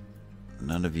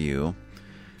 None of you.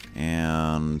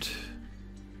 And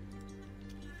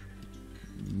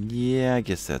yeah, I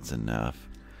guess that's enough.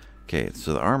 Okay,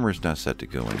 so the armor's not set to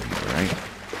go in here, right?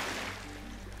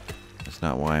 That's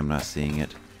not why I'm not seeing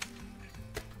it.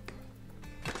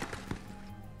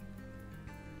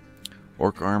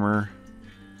 Orc armor,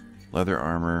 leather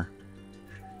armor,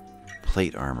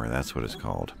 plate armor, that's what it's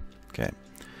called. Okay.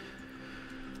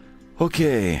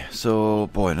 Okay, so,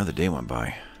 boy, another day went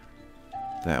by.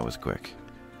 That was quick.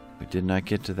 We did not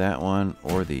get to that one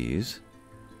or these.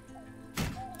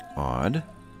 Odd.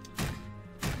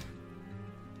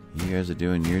 You guys are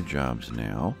doing your jobs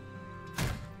now.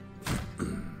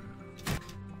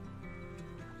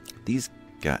 These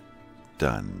got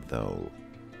done, though.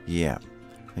 Yeah,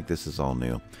 I think this is all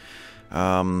new.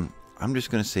 I'm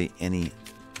just going to say any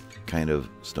kind of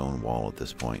stone wall at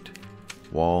this point.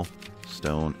 Wall,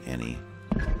 stone, any.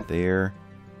 There.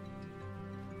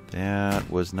 That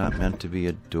was not meant to be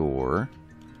a door.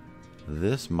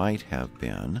 This might have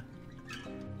been.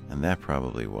 And that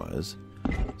probably was.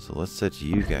 So let's set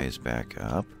you guys back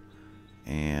up.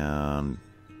 And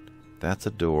that's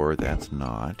a door. That's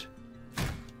not.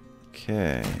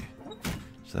 Okay.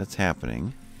 So that's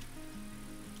happening.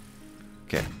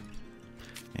 Okay.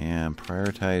 And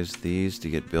prioritize these to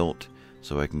get built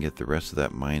so I can get the rest of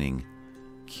that mining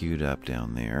queued up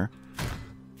down there.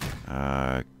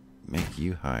 Make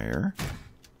you higher.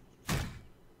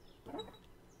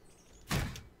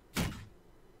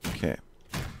 Okay.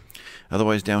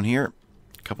 Otherwise down here,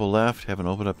 a couple left, haven't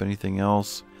opened up anything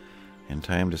else, and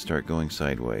time to start going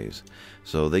sideways.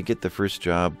 So they get the first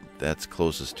job that's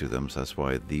closest to them, so that's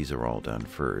why these are all done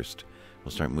first.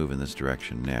 We'll start moving this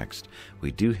direction next.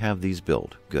 We do have these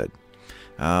built. Good.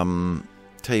 Tell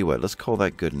you what, let's call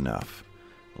that good enough.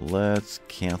 Let's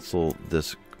cancel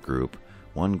this group.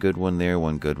 One good one there,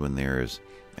 one good one there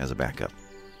as a backup.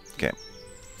 Okay.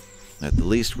 At the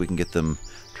least, we can get them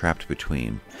trapped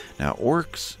between. Now,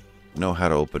 orcs know how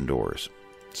to open doors,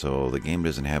 so the game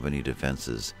doesn't have any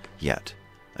defenses yet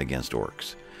against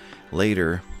orcs.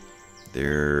 Later,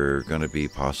 there are going to be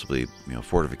possibly,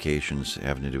 fortifications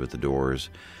having to do with the doors,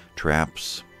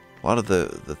 traps. A lot of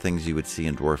the things you would see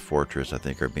in Dwarf Fortress, I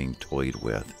think, are being toyed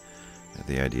with.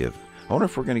 The idea of, I wonder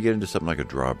if we're going to get into something like a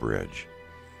drawbridge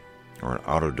or an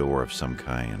auto door of some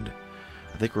kind.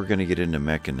 I think we're going to get into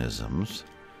mechanisms.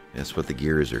 That's what the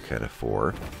gears are kind of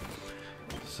for.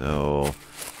 So,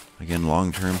 again,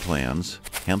 long-term plans.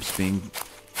 Hemp's being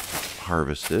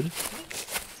harvested.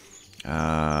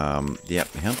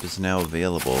 Yep, hemp is now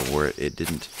available where it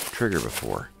didn't trigger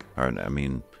before. Or, I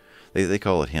mean, they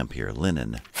call it hemp here,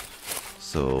 linen.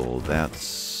 So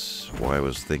that's why I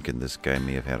was thinking this guy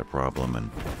may have had a problem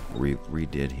and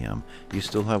redid him. You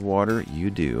still have water? You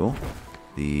do.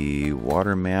 The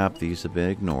water map, these have been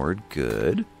ignored.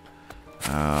 Good.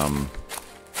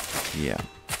 Yeah.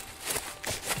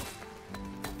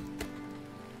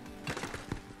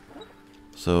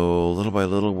 So little by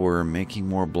little we're making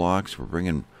more blocks. We're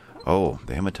bringing... Oh,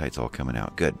 the hematite's all coming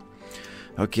out. Good.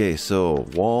 Okay, so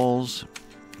walls.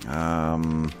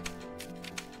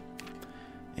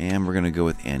 And we're going to go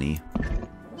with any.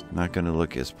 Not going to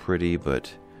look as pretty,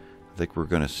 but I think we're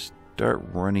going to start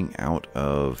running out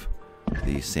of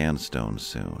the sandstone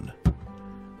soon.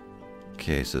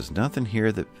 Okay, so there's nothing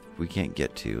here that we can't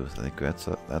get to. I think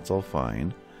that's all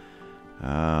fine.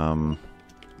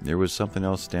 There was something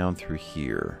else down through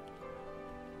here.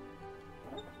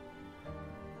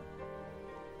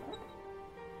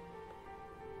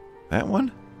 That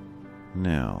one?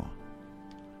 No.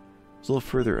 It's a little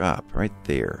further up, right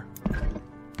there.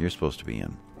 You're supposed to be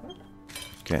in.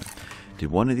 Okay.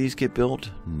 Did one of these get built?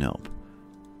 Nope.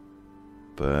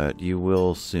 But you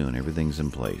will soon. Everything's in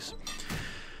place.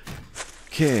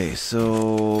 Okay,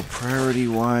 so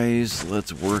priority-wise,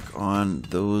 let's work on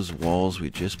those walls we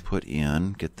just put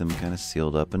in. Get them kind of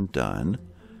sealed up and done.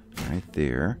 Right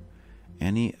there.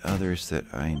 Any others that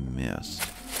I missed?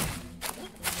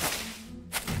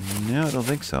 No, I don't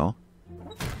think so.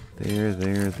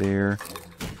 There.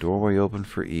 Doorway open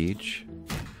for each.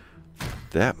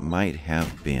 That might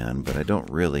have been, but I don't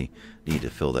really need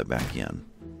to fill that back in.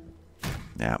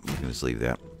 Nah, we can just leave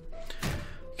that.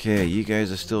 Okay, you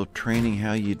guys are still training.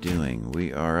 How you doing?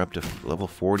 We are up to level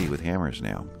 40 with hammers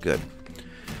now. Good.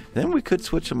 Then we could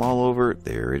switch them all over,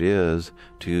 there it is,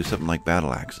 to something like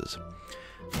battle axes.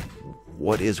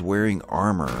 What is wearing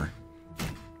armor,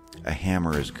 a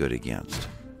hammer is good against.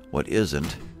 What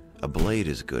isn't, a blade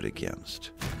is good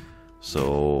against.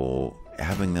 So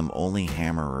having them only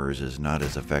hammerers is not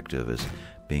as effective as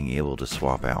being able to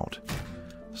swap out.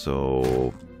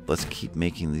 So let's keep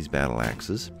making these battle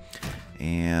axes.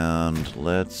 And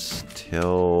let's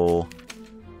tell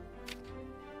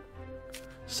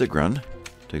Sigrun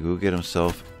to go get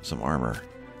himself some armor.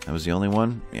 That was the only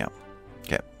one? Yeah.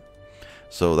 Okay.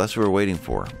 So that's what we're waiting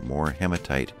for. More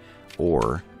hematite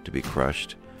ore to be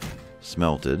crushed,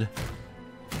 smelted,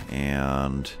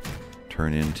 and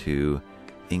turn into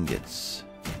ingots.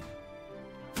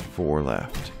 4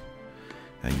 left.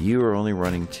 Now you are only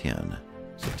running 10.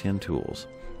 So 10 tools.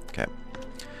 Okay.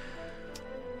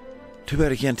 Too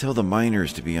bad I can't tell the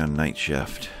miners to be on night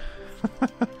shift.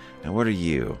 Now what are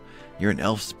you? You're an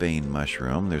elfsbane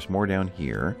mushroom. There's more down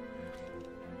here.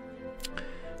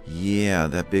 Yeah,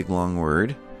 that big long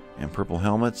word. And purple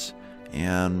helmets.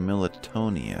 And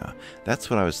Militonia. That's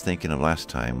what I was thinking of last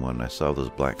time when I saw those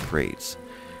black crates.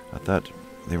 I thought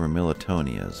they were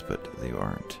Militonias, but they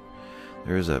aren't.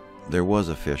 There was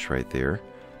a fish right there.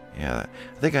 Yeah,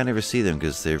 I think I never see them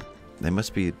because they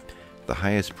must be the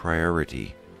highest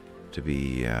priority to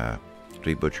be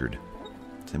butchered.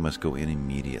 They must go in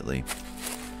immediately.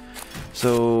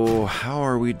 So how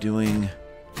are we doing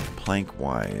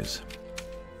plank-wise?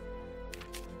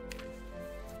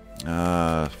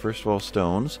 First of all,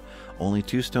 stones. Only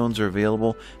 2 stones are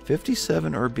available.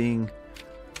 57 are being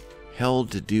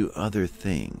held to do other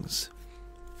things.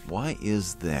 Why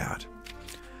is that?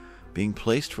 Being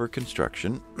placed for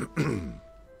construction.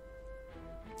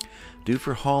 Due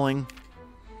for hauling.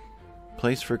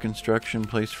 Place for construction,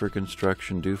 place for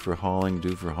construction, due for hauling,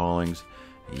 due for haulings.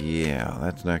 Yeah,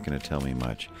 that's not going to tell me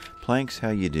much. Planks,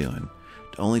 how you doing?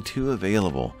 Only 2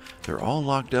 available. They're all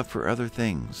locked up for other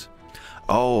things.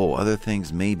 Oh, other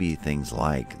things may be things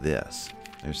like this.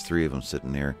 There's 3 of them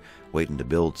sitting there waiting to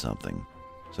build something.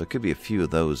 So it could be a few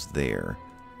of those there.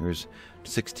 There's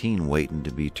 16 waiting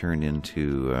to be turned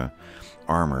into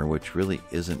armor, which really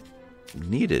isn't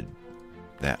needed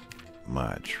that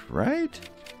much, right?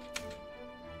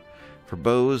 For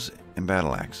bows and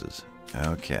battle axes.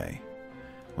 Okay.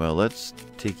 Well, let's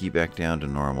take you back down to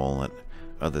normal. Let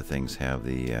other things have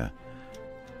them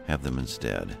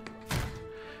instead.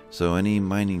 So any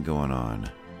mining going on?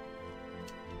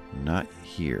 Not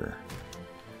here.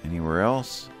 Anywhere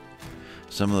else?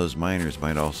 Some of those miners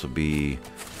might also be,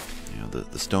 you know,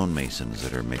 the stonemasons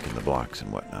that are making the blocks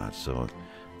and whatnot. So it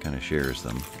kind of shares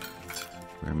them.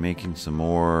 We're making some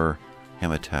more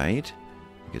hematite.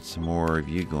 Get some more of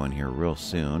you going here real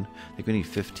soon. I think we need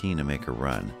 15 to make a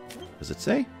run. Does it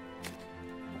say?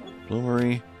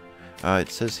 Bloomery. It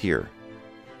says here.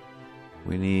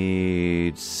 We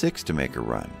need 6 to make a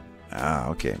run. Ah,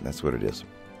 okay. That's what it is.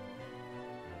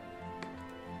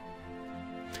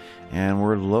 And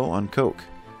we're low on coke.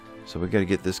 So we got to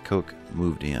get this coke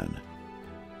moved in.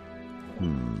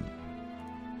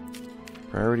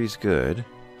 Priority's good.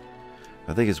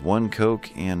 I think it's 1 coke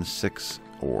and 6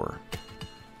 ore.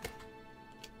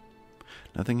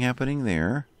 Nothing happening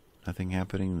there. Nothing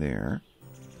happening there.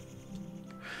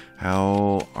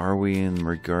 How are we in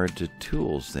regard to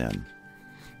tools then?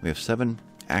 We have 7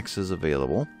 axes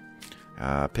available.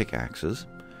 Pickaxes.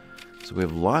 So we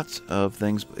have lots of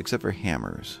things except for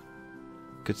hammers.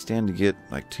 Could stand to get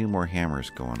like 2 more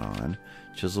hammers going on.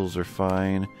 Chisels are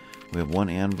fine. We have 1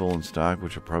 anvil in stock,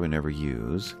 which we'll probably never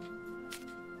use.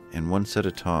 And 1 set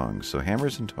of tongs. So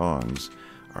hammers and tongs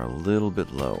are a little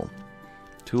bit low.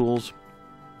 Tools.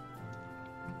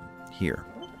 Here.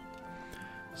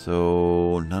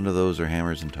 So none of those are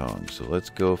hammers and tongs. So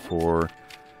let's go for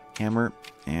hammer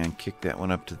and kick that one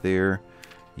up to there.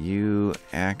 You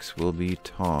axe will be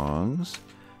tongs.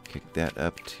 Kick that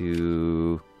up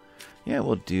to... Yeah,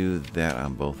 we'll do that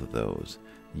on both of those.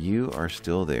 You are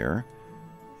still there.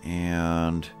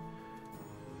 And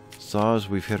saws,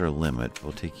 we've hit our limit.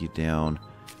 We'll take you down.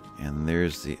 And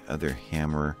there's the other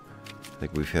hammer. I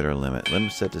think we've hit our limit.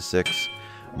 Limit set to 6.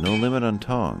 No limit on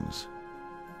tongs.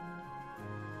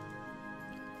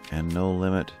 And no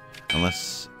limit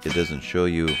unless it doesn't show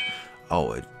you.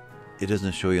 Oh, it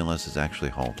doesn't show you unless it's actually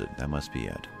halted. That must be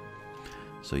it.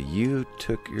 So you're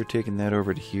taking that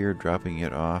over to here, dropping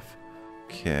it off.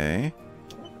 Okay.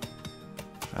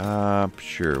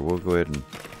 Sure. We'll go ahead and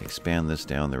expand this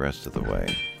down the rest of the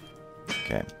way.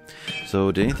 Okay.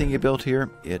 So did anything get built here?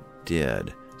 It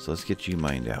did. So let's get you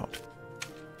mined out.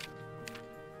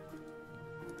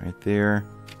 Right there.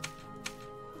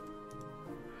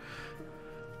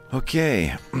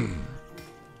 Okay.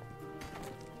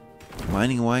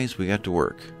 Mining wise, we got to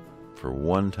work for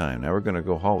one time. Now we're going to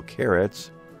go haul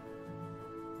carrots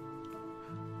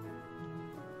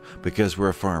because we're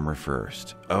a farmer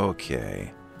first.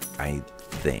 Okay. I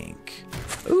think.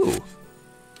 Ooh.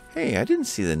 Hey, I didn't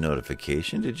see the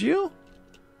notification. Did you?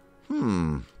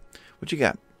 What you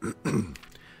got?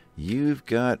 You've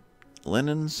got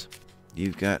linens.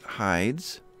 You've got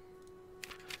hides.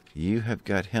 You have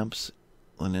got hemps,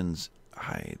 linens,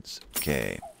 hides.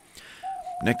 Okay.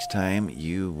 Next time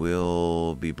you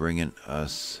will be bringing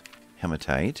us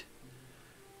hematite,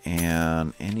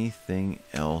 and anything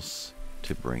else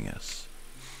to bring us.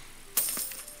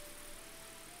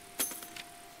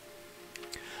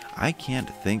 I can't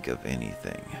think of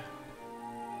anything.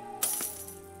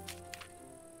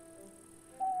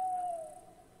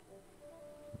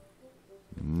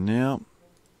 No,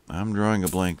 I'm drawing a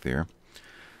blank there.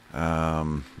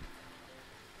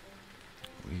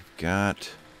 We've got...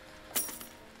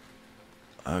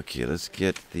 Okay, let's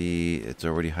get the... It's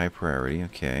already high priority,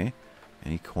 okay.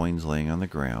 Any coins laying on the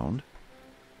ground.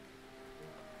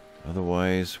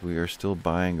 Otherwise, we are still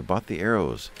buying... Bought the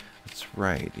arrows. That's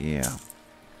right, yeah.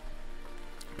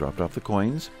 Dropped off the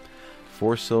coins.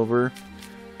 4 silver,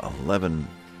 11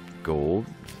 gold.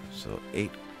 So 8.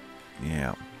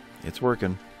 Yeah, it's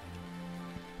working.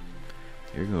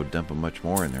 You're going to dump much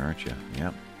more in there, aren't you?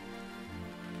 Yep.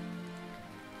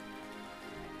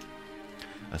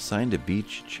 Assigned a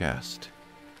beach chest.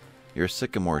 You're a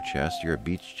sycamore chest, you're a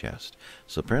beach chest.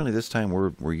 So apparently this time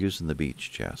we're using the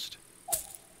beach chest.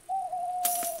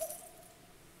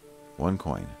 1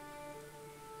 coin.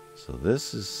 So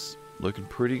this is looking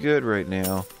pretty good right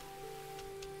now.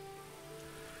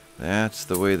 That's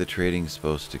the way the trading's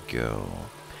supposed to go.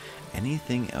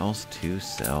 Anything else to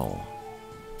sell?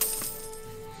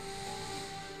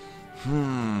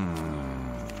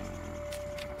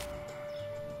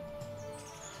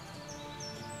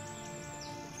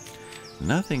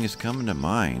 Nothing is coming to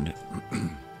mind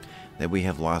that we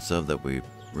have lots of that we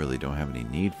really don't have any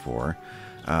need for.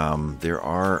 There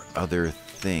are other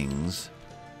things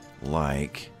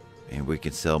like, and we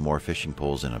can sell more fishing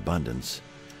poles in abundance,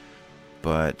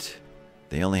 but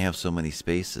they only have so many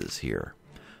spaces here.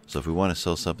 So if we want to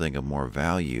sell something of more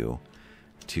value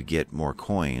to get more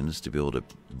coins to be able to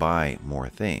buy more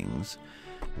things,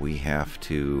 we have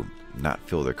to not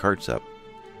fill their carts up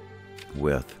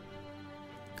with,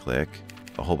 click,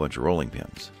 a whole bunch of rolling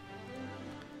pins.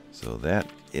 So that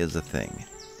is a thing.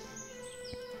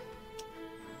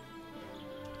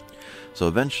 So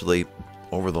eventually,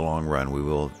 over the long run, we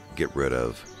will get rid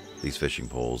of these fishing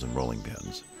poles and rolling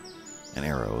pins and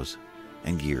arrows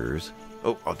and gears.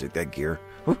 Oh, I'll take that gear.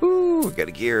 Woohoo! Got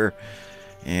a gear.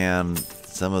 And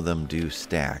some of them do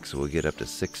stack, so we'll get up to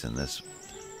 6 in this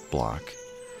block.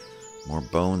 More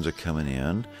bones are coming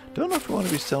in. Don't know if we want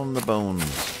to be selling the bones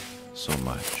so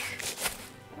much.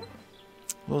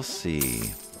 We'll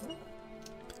see.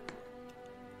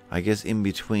 I guess in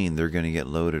between they're going to get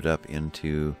loaded up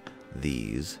into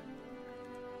these.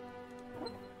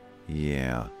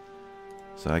 Yeah.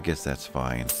 So I guess that's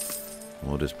fine.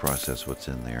 We'll just process what's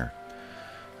in there.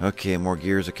 Okay, more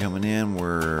gears are coming in.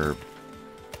 We're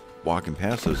walking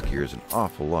past those gears an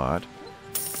awful lot.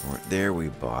 There, we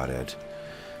bought it.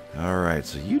 Alright,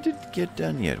 so you didn't get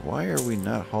done yet. Why are we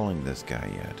not hauling this guy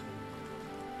yet?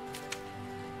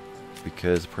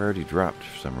 Because priority dropped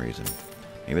for some reason.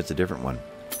 Maybe it's a different one.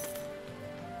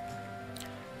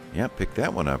 Yep, pick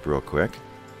that one up real quick.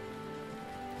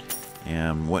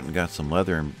 And went and got some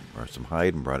leather and, or some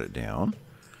hide and brought it down.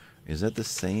 Is that the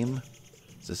same?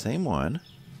 It's the same one.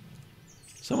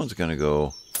 Someone's going to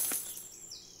go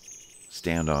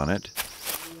stand on it.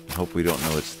 Hope we don't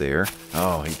know it's there.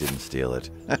 Oh, he didn't steal it.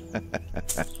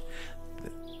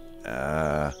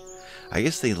 I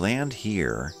guess they land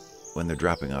here when they're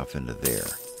dropping off into there.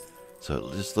 So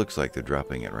it just looks like they're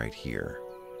dropping it right here.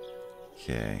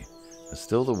 Okay. It's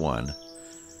still the one.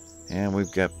 And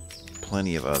we've got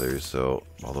plenty of others. So,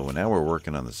 although now we're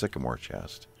working on the sycamore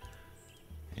chest.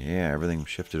 Yeah, everything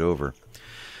shifted over.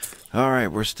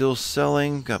 Alright, we're still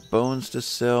selling. Got bones to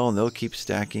sell. And they'll keep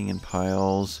stacking in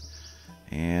piles.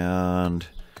 And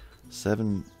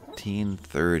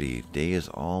 17:30. Day is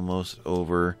almost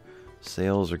over.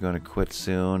 Sales are going to quit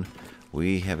soon.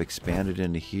 We have expanded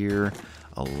into here.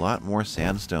 A lot more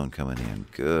sandstone coming in.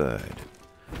 Good.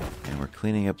 And we're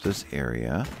cleaning up this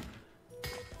area.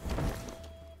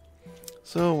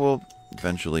 So we'll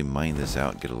eventually mine this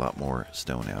out and get a lot more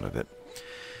stone out of it.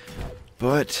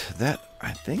 But that,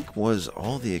 I think, was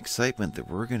all the excitement that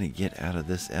we're going to get out of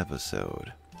this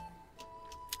episode.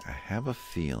 I have a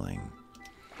feeling.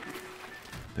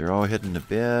 They're all heading to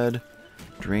bed.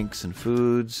 Drinks and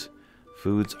foods.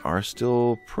 Foods are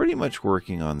still pretty much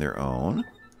working on their own.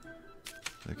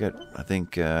 They've got, I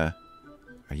think, are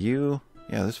you?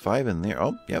 Yeah, there's 5 in there.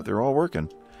 Oh, yeah, they're all working.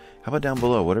 How about down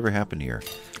below? Whatever happened here?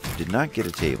 Did not get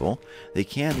a table. They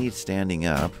can eat standing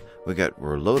up.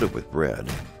 We're loaded with bread.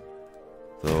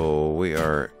 Though we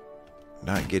are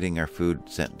not getting our food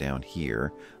sent down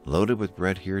here. Loaded with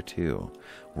bread here too.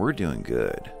 We're doing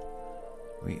good.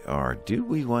 We are. Do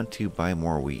we want to buy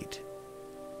more wheat?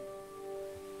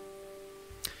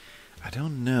 I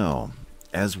don't know.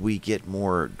 As we get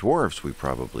more dwarves, we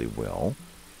probably will.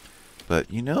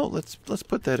 But, you know, let's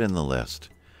put that in the list.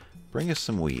 Bring us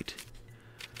some wheat.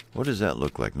 What does that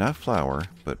look like? Not flour,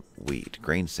 but wheat.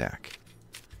 Grain sack.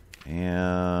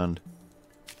 And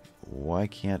why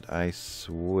can't I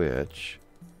switch?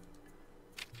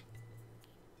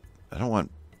 I don't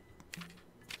want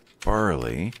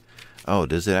barley. Oh,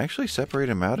 does it actually separate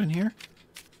them out in here?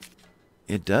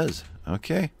 It does.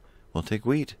 Okay. We'll take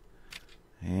wheat.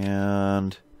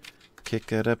 And kick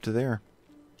that up to there.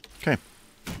 Okay.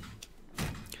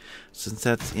 Since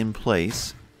that's in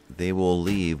place, they will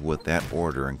leave with that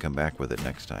order and come back with it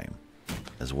next time.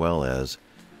 As well as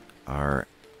our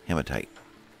hematite.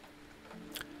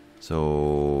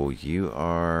 So you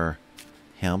are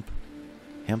hemp.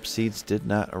 Hemp seeds did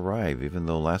not arrive, even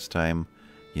though last time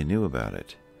you knew about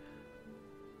it.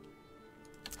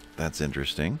 That's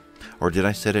interesting. Or did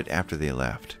I set it after they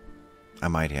left? I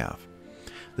might have.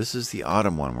 This is the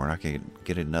autumn one. We're not going to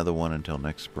get another one until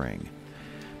next spring.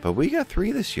 But we got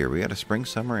 3 this year. We got a spring,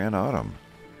 summer, and autumn.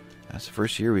 That's the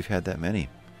first year we've had that many.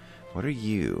 What are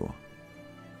you?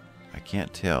 I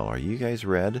can't tell. Are you guys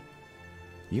red?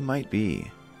 You might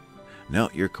be. No,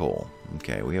 you're coal.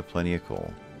 Okay, we have plenty of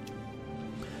coal.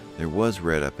 There was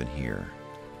red up in here.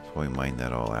 So we mined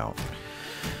that all out.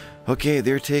 Okay,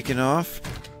 they're taking off.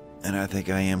 And I think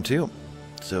I am too.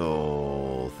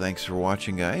 So, thanks for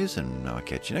watching, guys, and I'll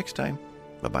catch you next time.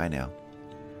 Bye-bye now.